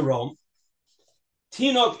he got to Rome,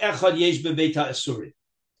 Tinok echad yesh bebeita esuri.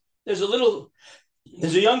 There's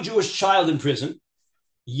a young Jewish child in prison.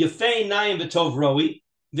 Yefei nayim v'tov roi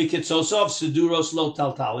v'kitzosov seduros lo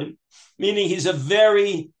taltalim, meaning he's a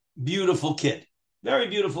very beautiful kid. Very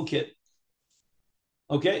beautiful kid.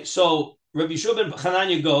 Okay, so Rabbi Yehoshua ben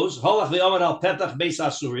Chananya goes, Holach v'yomar al petach beis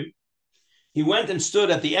asurim. He went and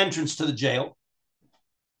stood at the entrance to the jail.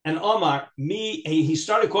 And Omar, he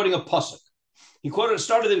started quoting a pasuk. He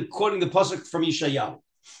started quoting the pasuk from Yeshayahu.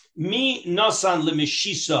 Mi nasan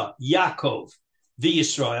lemeshisa Yaakov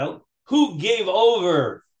v'Yisrael, who gave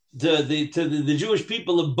over to the Jewish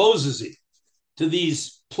people of Bozazi, to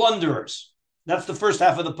these plunderers. That's the first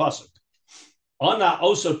half of the pasuk. Ona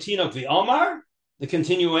oso tinok v'Omar, the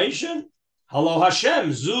continuation. Halo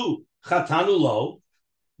Hashem zu chatanu lo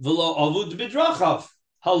v'lo avud bidrachav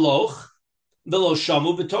haloch v'lo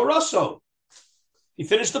shamu b'toraso. He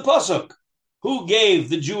finished the pasuk. Who gave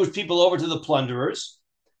the Jewish people over to the plunderers?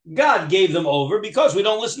 God gave them over because we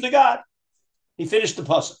don't listen to God. He finished the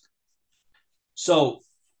pasuk. So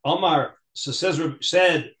Omar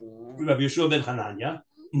said Rabbi Yehoshua ben Chananya,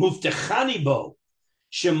 Muftechani bo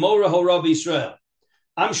shemora hora b'Yisrael.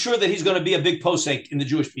 I'm sure that he's going to be a big posek in the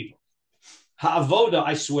Jewish people. Ha'avoda,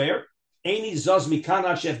 I swear, eini zaz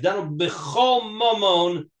mikana shefdanu b'chol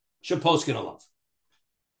momon sheposkin alav.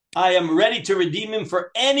 I am ready to redeem him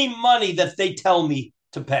for any money that they tell me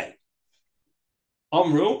to pay.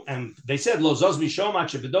 Amru, and they said, Lo zaz mishomat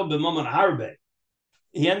shebedo b'momon harbe.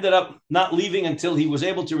 He ended up not leaving until he was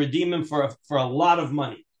able to redeem him for a lot of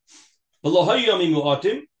money. And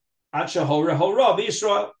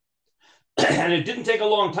it didn't take a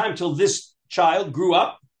long time till this child grew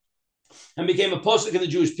up and became a posek of the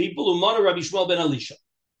Jewish people. Umana Rabbi Shmuel ben Elisha.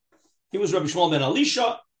 He was Rabbi Shmuel ben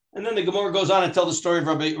Elisha, and then the Gemara goes on and tells the story of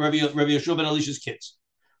Rabbi Yehoshua ben Elisha's kids.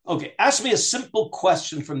 Okay, ask me a simple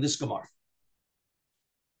question from this Gemara.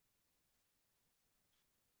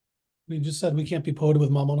 We just said we can't be quoted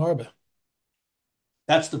with Mammon Arba.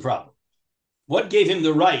 That's the problem. What gave him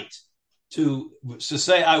the right to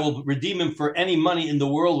say, I will redeem him for any money in the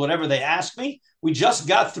world, whatever they ask me? We just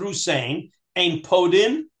got through saying, Ein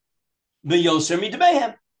podin v'yoser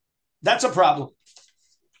midbehem. That's a problem.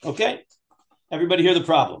 Okay? Everybody hear the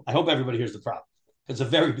problem. I hope everybody hears the problem. It's a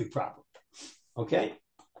very big problem. Okay?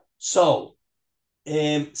 So,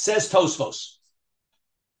 says Tosfos.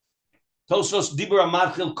 Tosfos, Dibur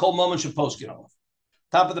HaMatchil Kol Moment Sheposkin.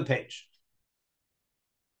 Top of the page.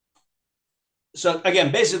 So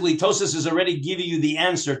again, basically, Tosfos is already giving you the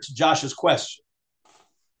answer to Josh's question.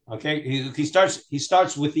 Okay, he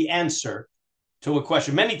starts with the answer to a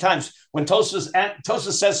question. Many times when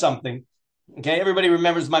Tosfos says something, okay, everybody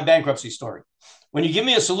remembers my bankruptcy story. When you give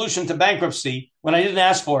me a solution to bankruptcy when I didn't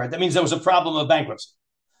ask for it, that means there was a problem of bankruptcy.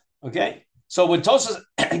 Okay, so when Tosfos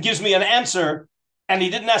gives me an answer and he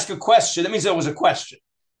didn't ask a question, that means there was a question.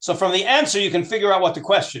 So from the answer, you can figure out what the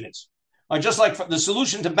question is. Or just like for the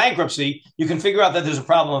solution to bankruptcy, you can figure out that there's a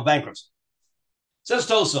problem of bankruptcy. Says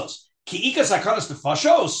Tosfos, Ki ika sakanas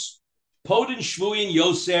nefashos, Pidyon Shvuyim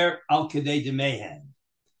yoser al kedei demehen.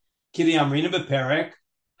 Kiri amrina beperek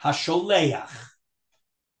hasholeach.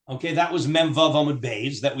 Okay, that was Mem Vav Amud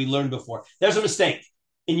Beis that we learned before. There's a mistake.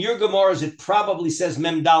 In your Gemaras, it probably says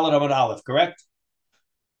Mem Dalet Amud Aleph, correct?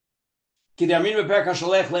 Kiri amrina beperek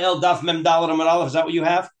hasholeach le'el daf Mem Dalet Amud Aleph. Is that what you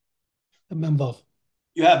have? Mem Vav.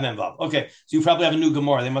 You have Mem Vav. Okay, so you probably have a new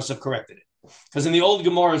Gemara. They must have corrected it. Because in the old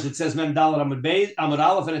Gemaras, it says Mem Dalet Amud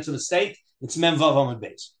Aleph, and it's a mistake. It's Mem Vav Amud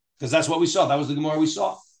Beis. Because that's what we saw. That was the Gemara we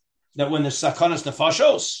saw. That when the Sakanas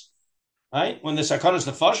Nefashos, right? When the Sakanas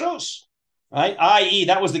Nefashos, right? I.e.,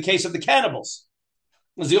 that was the case of the cannibals.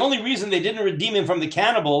 Because the only reason they didn't redeem him from the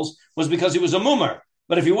cannibals was because he was a mummer.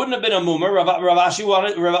 But if he wouldn't have been a mummer, Ravashi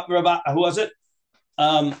wanted, who was it?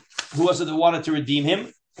 Who was it that wanted to redeem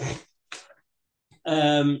him?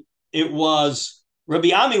 It was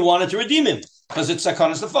Rabbi Ami wanted to redeem him because it's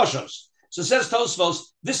Sakanas Nefashos. So says Tosfos,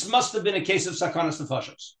 this must have been a case of Sakanas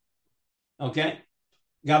Nefashos. Okay?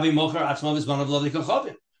 Gabi Mocher Atzma Vizman of Lodi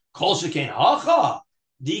Kochovim. Kol Shekain Hacha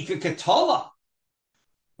Dika Katola.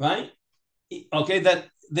 Right? Okay, that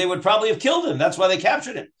they would probably have killed him. That's why they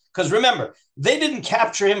captured him. Because remember, they didn't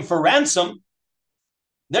capture him for ransom.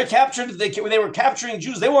 They were capturing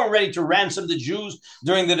Jews. They weren't ready to ransom the Jews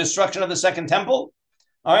during the destruction of the Second Temple.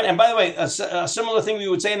 All right. And by the way, a similar thing we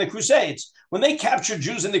would say in the Crusades. When they captured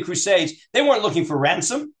Jews in the Crusades, they weren't looking for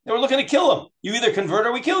ransom. They were looking to kill them. You either convert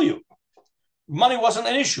or we kill you. Money wasn't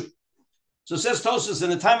an issue. So says Tosfos, in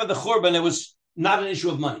the time of the Churban, it was not an issue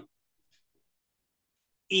of money.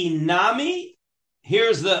 Inami,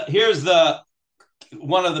 here's the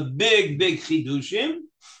one of the big chidushim.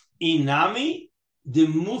 Inami de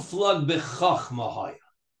muflag bechachma.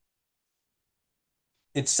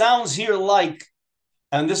 It sounds here like,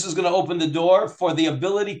 and this is going to open the door for the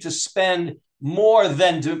ability to spend more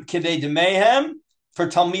than kedei demehem for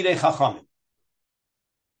talmidei chachamim.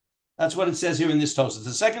 That's what it says here in this Tosfos.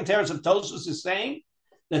 The second teretz of Tosfos is saying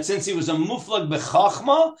that since he was a muflag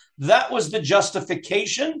bechachma, that was the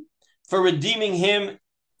justification for redeeming him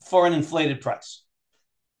for an inflated price.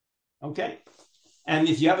 Okay? And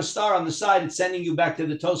if you have a star on the side, it's sending you back to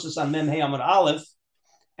the Tosfos on Mem Hey Amud Aleph.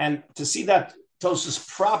 And to see that Tosfos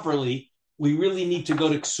properly, we really need to go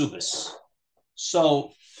to Ksubis.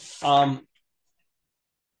 So,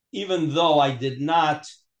 even though I did not,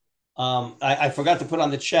 I forgot to put on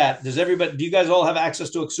the chat. Do you guys all have access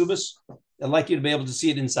to a Ksubis? I'd like you to be able to see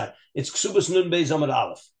it inside. It's Ksubis Nun Beis Amud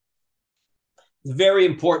Aleph. Very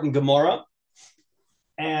important Gemara.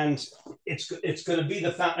 And it's going to be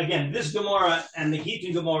again, this Gemara and the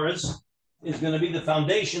Hitin Gemaras is going to be the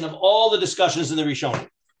foundation of all the discussions in the Rishonim.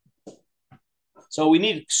 So we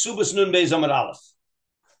need Ksubas Nun Beis Amud Aleph.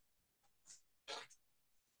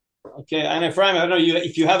 Okay, and Ephraim, I don't know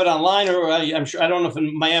if you have it online, or I'm sure, I don't know if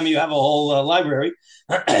in Miami you have a whole library,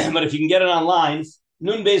 but if you can get it online,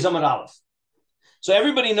 Nun Beis Amud Aleph. So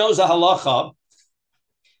everybody knows a halacha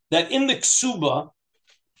that in the ksuba,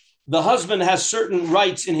 the husband has certain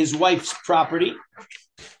rights in his wife's property,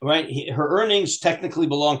 right? Her earnings technically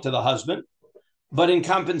belong to the husband, but in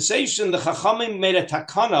compensation, the Chachamim made a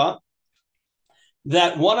takana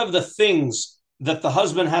that one of the things that the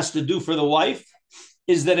husband has to do for the wife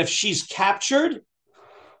is that if she's captured,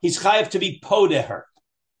 he's chayav to be po to her.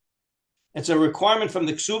 It's a requirement from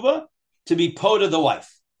the ksuba to be po to the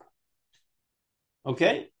wife.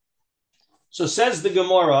 Okay? So says the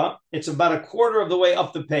Gemara, it's about a quarter of the way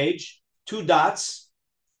up the page, 2 dots,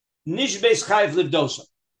 Nishbeis chayav livdosa.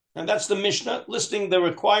 And that's the Mishnah listing the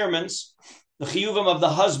requirements, the chiyuvim of the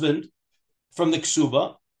husband from the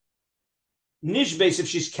ksuba. Nishbeis, if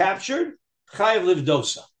she's captured, chayav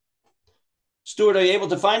livdosa. Stuart, are you able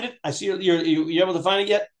to find it? I see you're able to find it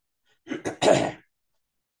yet?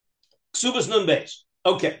 Ksubas nun beis.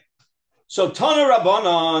 Okay. So Tana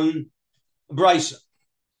Rabbanon Brisa.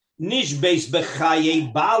 Nishbeis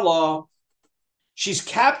bechaye bala. She's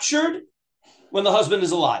captured when the husband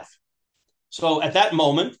is alive. So at that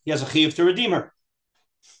moment, he has a chiyuv to redeem her.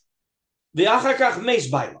 V'achakach meis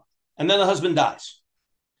baila. And then the husband dies.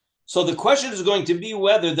 So the question is going to be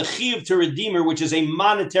whether the chiyuv to redeem her, which is a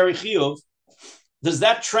monetary chiyuv, does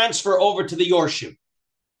that transfer over to the yorshim?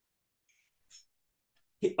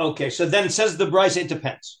 Okay, so then it says the Bryce, it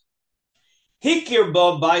depends. Hikir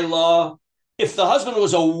ba baila, if the husband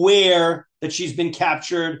was aware that she's been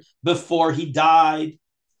captured before he died,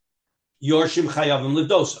 yorshim chayavim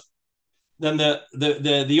livdosa. Then the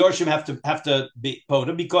yorshim have to be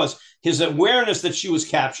poda because his awareness that she was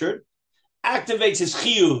captured activates his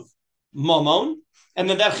chiyuv momon, and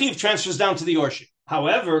then that chiyuv transfers down to the yorshim.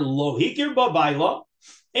 However, lo hikir ba baila,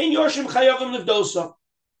 ein yorshim chayavim livdosa.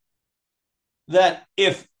 That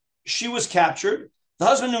if she was captured, the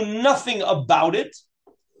husband knew nothing about it,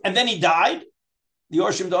 and then he died, the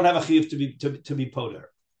yorshim don't have a chiyuv to be poda.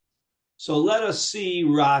 So let us see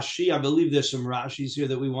Rashi. I believe there's some Rashis here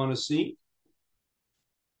that we want to see.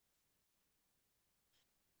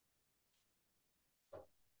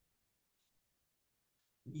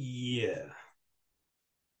 Yeah.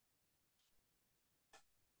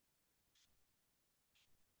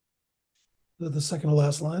 The second to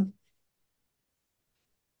last line.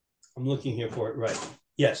 I'm looking here for it. Right.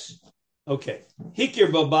 Yes. Okay. Hikir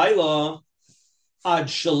babayla ad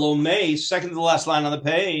shalomes. Second to the last line on the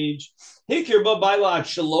page. Hikir babayla ad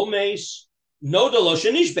shalomes. No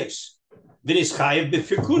delosha nishbes. V'nis chayev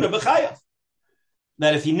b'firkuna b'chayev.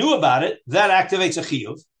 That if he knew about it, that activates a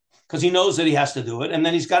chiyuv because he knows that he has to do it, and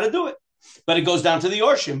then he's got to do it. But it goes down to the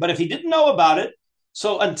yorshim. But if he didn't know about it,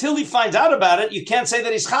 so until he finds out about it, you can't say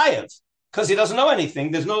that he's chayev because he doesn't know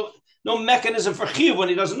anything. There's no mechanism for chiyuv when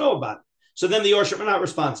he doesn't know about it. So then the yorshim are not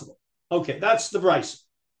responsible. Okay, that's the Bryce.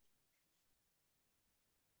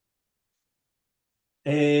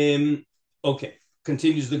 Okay,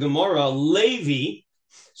 continues the Gemara. Levi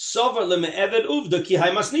sover leme'eved uvda ki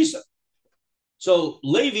hay masnisa. So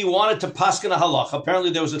Levi wanted to paskin a halacha. Apparently,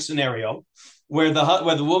 there was a scenario where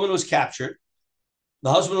the woman was captured,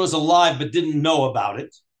 the husband was alive but didn't know about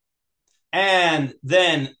it, and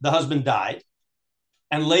then the husband died.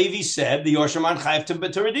 And Levi said, the Yorshaman chayav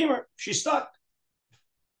to redeem her. She's stuck.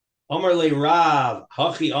 Omar le Rav,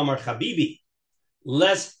 hachi Omar Chabibi,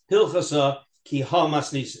 les hilchasa ki ha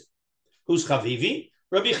masnisa. Who's Chavivi?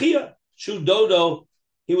 Rabbi Chia. Shu Dodo,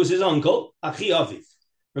 he was his uncle, Achi Aviv.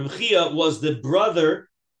 Rabbi Chia was the brother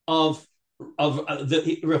of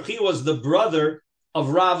Rabbi Chia was the brother of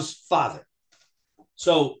Rav's father.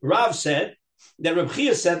 So Rav said that Rabbi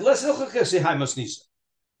Chia said, les hilchasa hai masnisa.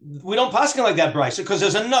 We don't paskin like that brisa because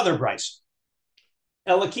there's another brisa.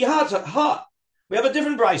 We have a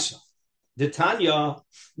different brisa. The Tanya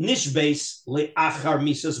nishbeis le'achar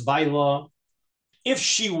misas baila. If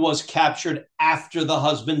she was captured after the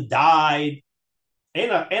husband died, the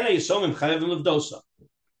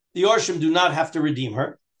yorshim do not have to redeem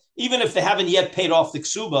her, even if they haven't yet paid off the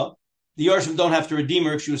ksuba. The yorshim don't have to redeem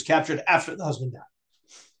her if she was captured after the husband died.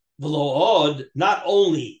 V'lo od, not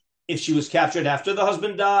only if she was captured after the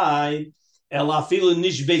husband died, so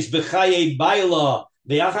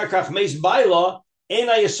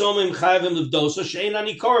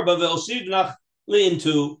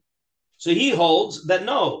he holds that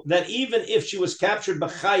no, that even if she was captured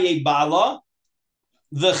b'chaye bala,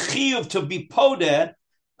 the chiyuv to be poded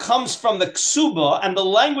comes from the ksuba, and the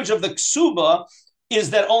language of the ksuba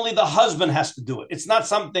is that only the husband has to do it. It's not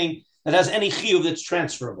something that has any chiyuv that's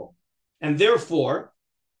transferable, and therefore,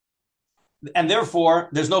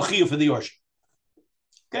 there's no chiyuv for the yorshim.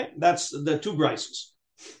 Okay, that's the two brises.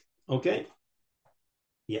 Okay,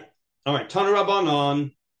 yeah. All right, Tana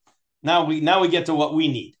Rabbanon. Now we get to what we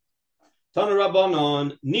need. Tana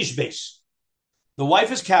Rabbanon nishbeis. The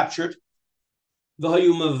wife is captured.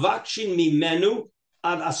 V'hayu mavakshin mimenu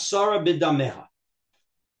ad asara b'dameha.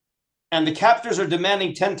 And the captors are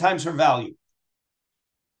demanding 10 times her value.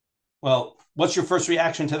 Well, what's your first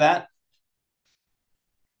reaction to that?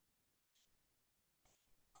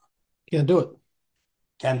 Can't do it.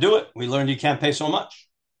 Can't do it. We learned you can't pay so much.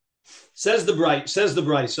 Says the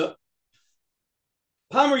Brisa.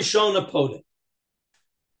 Pam Rishona Poda.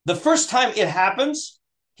 The first time it happens,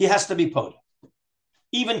 he has to be Poda.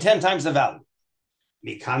 Even 10 times the value.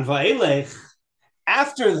 Mikan va'elech.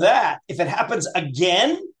 After that, if it happens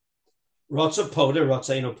again, Rotza Poda,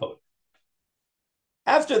 Rotza Eno Poda.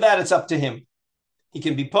 After that, it's up to him. He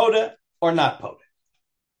can be poda or not poda.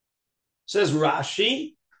 Says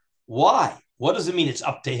Rashi, why? What does it mean it's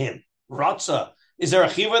up to him? Ratza. Is there a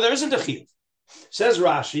chiyuv or there isn't a chiyuv? Says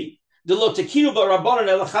Rashi,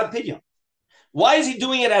 why is he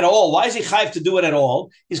doing it at all? Why is he chayiv to do it at all?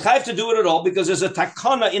 He's chayiv to do it at all because there's a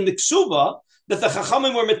takana in the ksuba that the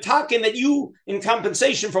chachamim were mitakin that you, in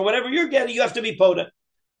compensation for whatever you're getting, you have to be poda.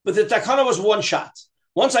 But the takana was one shot.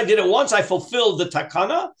 Once I did it once, I fulfilled the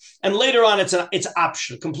takana, and later on it's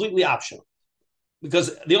optional, completely optional.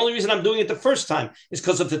 Because the only reason I'm doing it the first time is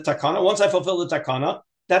because of the takana. Once I fulfill the takana,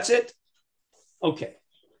 that's it. Okay.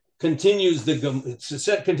 Continues the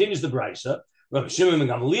brisa. Rabbi Shimon ben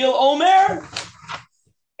Gamliel Omer,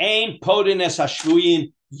 Ein podin es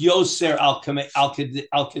hashvuyim yoser al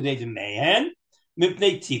kedei demehen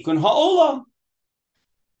mipnei tikun ha'olam.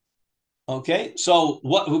 Okay, so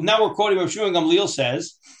what? Now we're quoting Rabbi Shimon ben Gamliel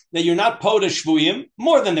says that you're not poda shvuyim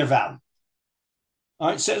more than their value. All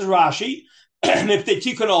right, says Rashi, if they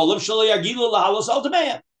tikun olav shelo yagilu lahalos al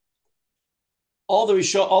demehem. All the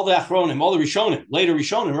achronim, all the rishonim, later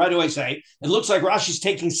rishonim, right away say it looks like Rashi's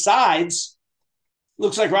taking sides.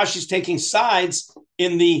 Looks like Rashi's taking sides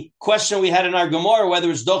in the question we had in our Gemara, whether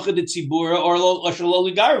it's docha de tzibura or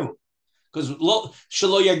shelo ligarvu. Because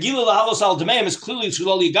shelo yagilu lahalos al demeim is clearly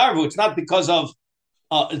shelo ligarvu. It's not because of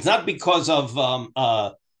docha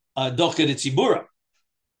de tzibura.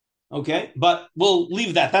 Okay, but we'll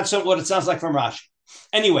leave that. That's what it sounds like from Rashi.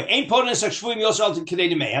 Anyway, ain't podin shvuyim yoser al kedei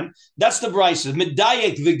demeim. That's the brisa.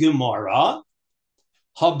 Medayek v'gemara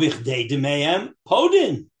habichdei demeim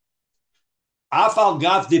podin. Afal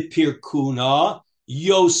gav de pirkuna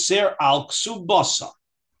yoser al ksubasa.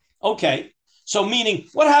 Okay, so meaning,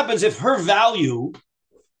 what happens if her value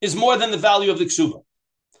is more than the value of the ksuba?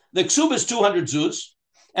 The ksuba is 200 zuz,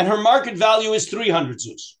 and her market value is 300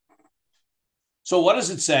 zuz. So what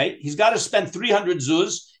does it say? He's got to spend 300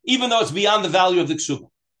 zuz, even though it's beyond the value of the ksuba.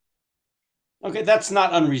 Okay, that's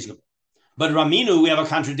not unreasonable. But Raminu, we have a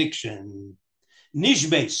contradiction.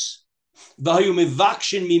 Nishbeis. V'hayu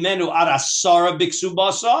mivakshin mimenu arasara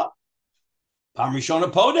biksubasa. Pam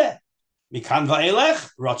rishona pode. Mikan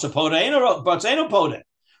va'elech. Rotza pode eno pode.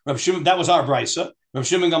 Rav Shimon, that was our brisa. Rav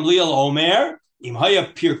Shimon Gamliel Omer. Im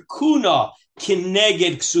haya pirkuna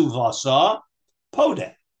kineged ksuvasa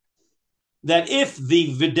pode. That if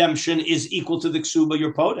the redemption is equal to the ksuba,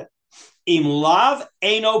 you're pode. Im lav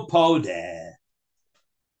eno pode.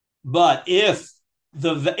 But if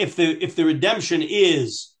the redemption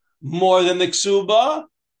is more than the ksuba,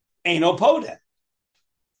 eno pode.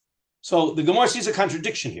 So the Gemara sees a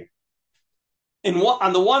contradiction here.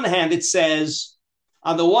 On the one hand, it says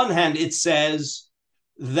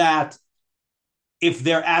that if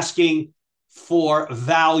they're asking for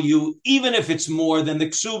value, even if it's more than the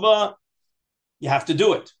ksuba, you have to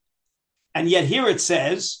do it. And yet here it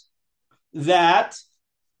says that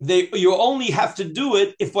you only have to do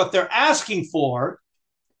it if what they're asking for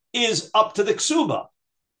is up to the ksuba.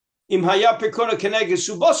 Im haya pirkuna keneged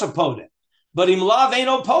subasa pode. But im lav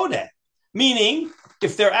eno pode. Meaning,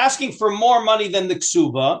 if they're asking for more money than the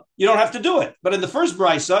ksuba, you don't have to do it. But in the first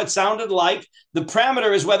brisa, it sounded like the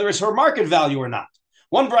parameter is whether it's her market value or not.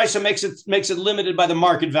 One brisa makes it limited by the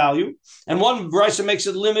market value, and one brisa makes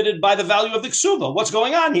it limited by the value of the ksuba. What's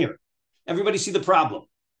going on here? Everybody see the problem.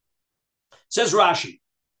 Says Rashi,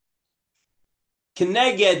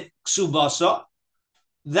 Keneged ksubasa,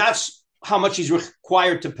 that's how much he's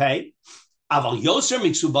required to pay. Aval yoser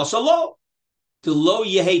miksubasa lo. To lo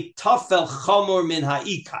yehe tafel chamor min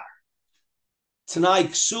ha'ikar. Tanai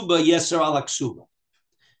ksuba yeser ala ksuba.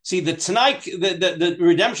 See, the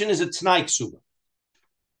redemption is a tanai ksuba.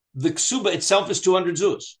 The ksuba itself is 200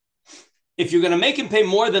 zuz. If you're going to make him pay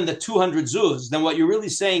more than the 200 zuz, then what you're really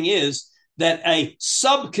saying is that a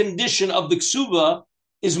sub-condition of the ksuba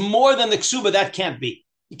is more than the ksuba. That can't be.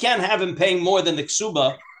 You can't have him paying more than the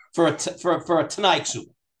ksuba for a tanai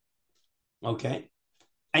ksuba. Okay?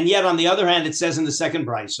 And yet, on the other hand, it says in the second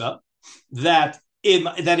brisa that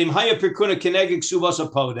imhaya pirkuna keneged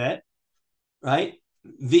ksubasa pode, right?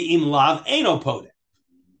 The imlav eno pode.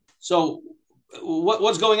 So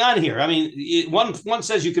what's going on here? I mean, one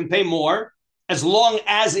says you can pay more as long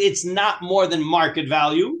as it's not more than market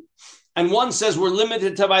value, and one says we're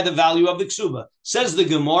limited to by the value of the ksuba. Says the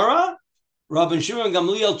Gemara, Rabbi Shimon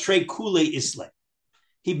Gamliel trei kule isle.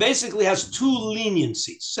 He basically has two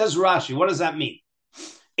leniencies. Says Rashi, what does that mean?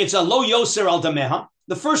 It's a lo yoser al dameha.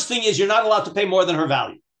 The first thing is you're not allowed to pay more than her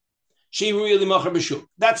value. She really mocher b'shuk.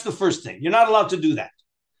 That's the first thing. You're not allowed to do that.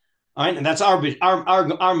 All right, and that's our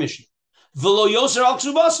mission. V'lo yoser al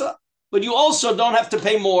ksubasa. But you also don't have to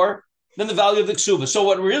pay more than the value of the ksuba. So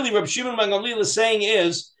what really Rabbi Shimon ben Gamliel is saying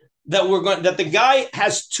is that the guy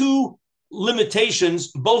has two limitations,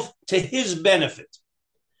 both to his benefit.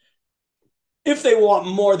 If they want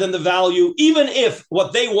more than the value, even if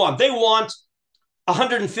what they want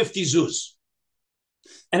 150 zuz,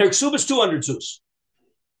 and her ksuba is 200 zuz.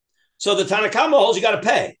 So the Tanakama holds you got to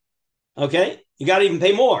pay. Okay, you got to even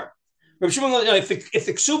pay more. If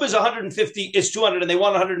the ksuba is 150, it's 200, and they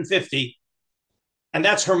want 150, and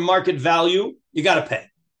that's her market value, you got to pay.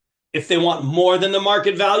 If they want more than the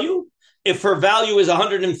market value, if her value is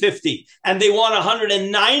 150 and they want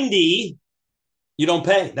 190, you don't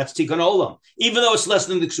pay. That's tikkun olam, even though it's less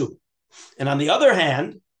than the ksuba. And on the other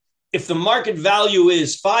hand, if the market value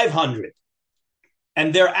is 500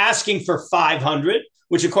 and they're asking for 500,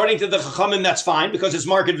 which according to the Chachamim, that's fine because it's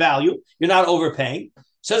market value. You're not overpaying.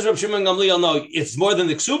 Says Reb Shimon Gamliel, no, it's more than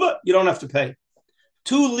the ksuba, you don't have to pay.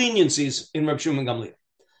 Two leniencies in Reb Shimon Gamliel.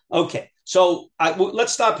 Okay. So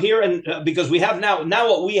let's stop here, and because we have now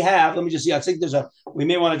what we have. Let me just see. I think we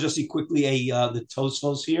may want to just see quickly the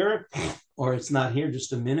Tosfos here, or it's not here.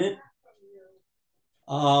 Just a minute.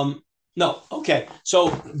 No, okay. So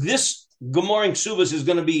this Gemara in Ksubas is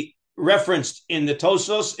going to be referenced in the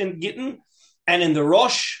Tosfos in Gittin, and in the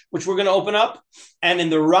Rosh, which we're going to open up, and in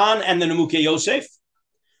the Ran and the Nemukei Yosef.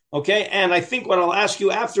 Okay, and I think what I'll ask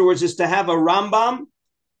you afterwards is to have a Rambam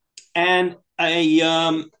and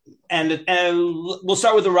we'll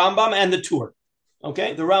start with the Rambam and the tour.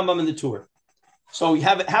 Okay, the Rambam and the tour. So we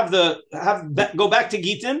go back to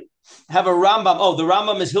Gittin, have a Rambam. Oh, the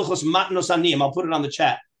Rambam is Hilchos Matnos Aniyim. I'll put it on the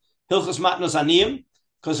chat. Hilchos Matnos Aniyim,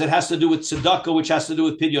 because it has to do with tzedakah, which has to do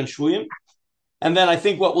with Pidyon Shvuyim. And then I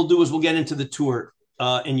think what we'll do is we'll get into the tour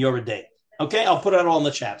in Yoreh De'ah. Okay, I'll put it all in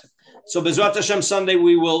the chat. So Bezrat Hashem Sunday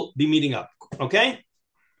we will be meeting up. Okay.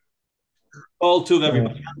 All two of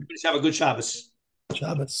everybody. Have a good Shabbos.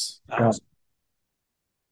 Shabbos. Yeah.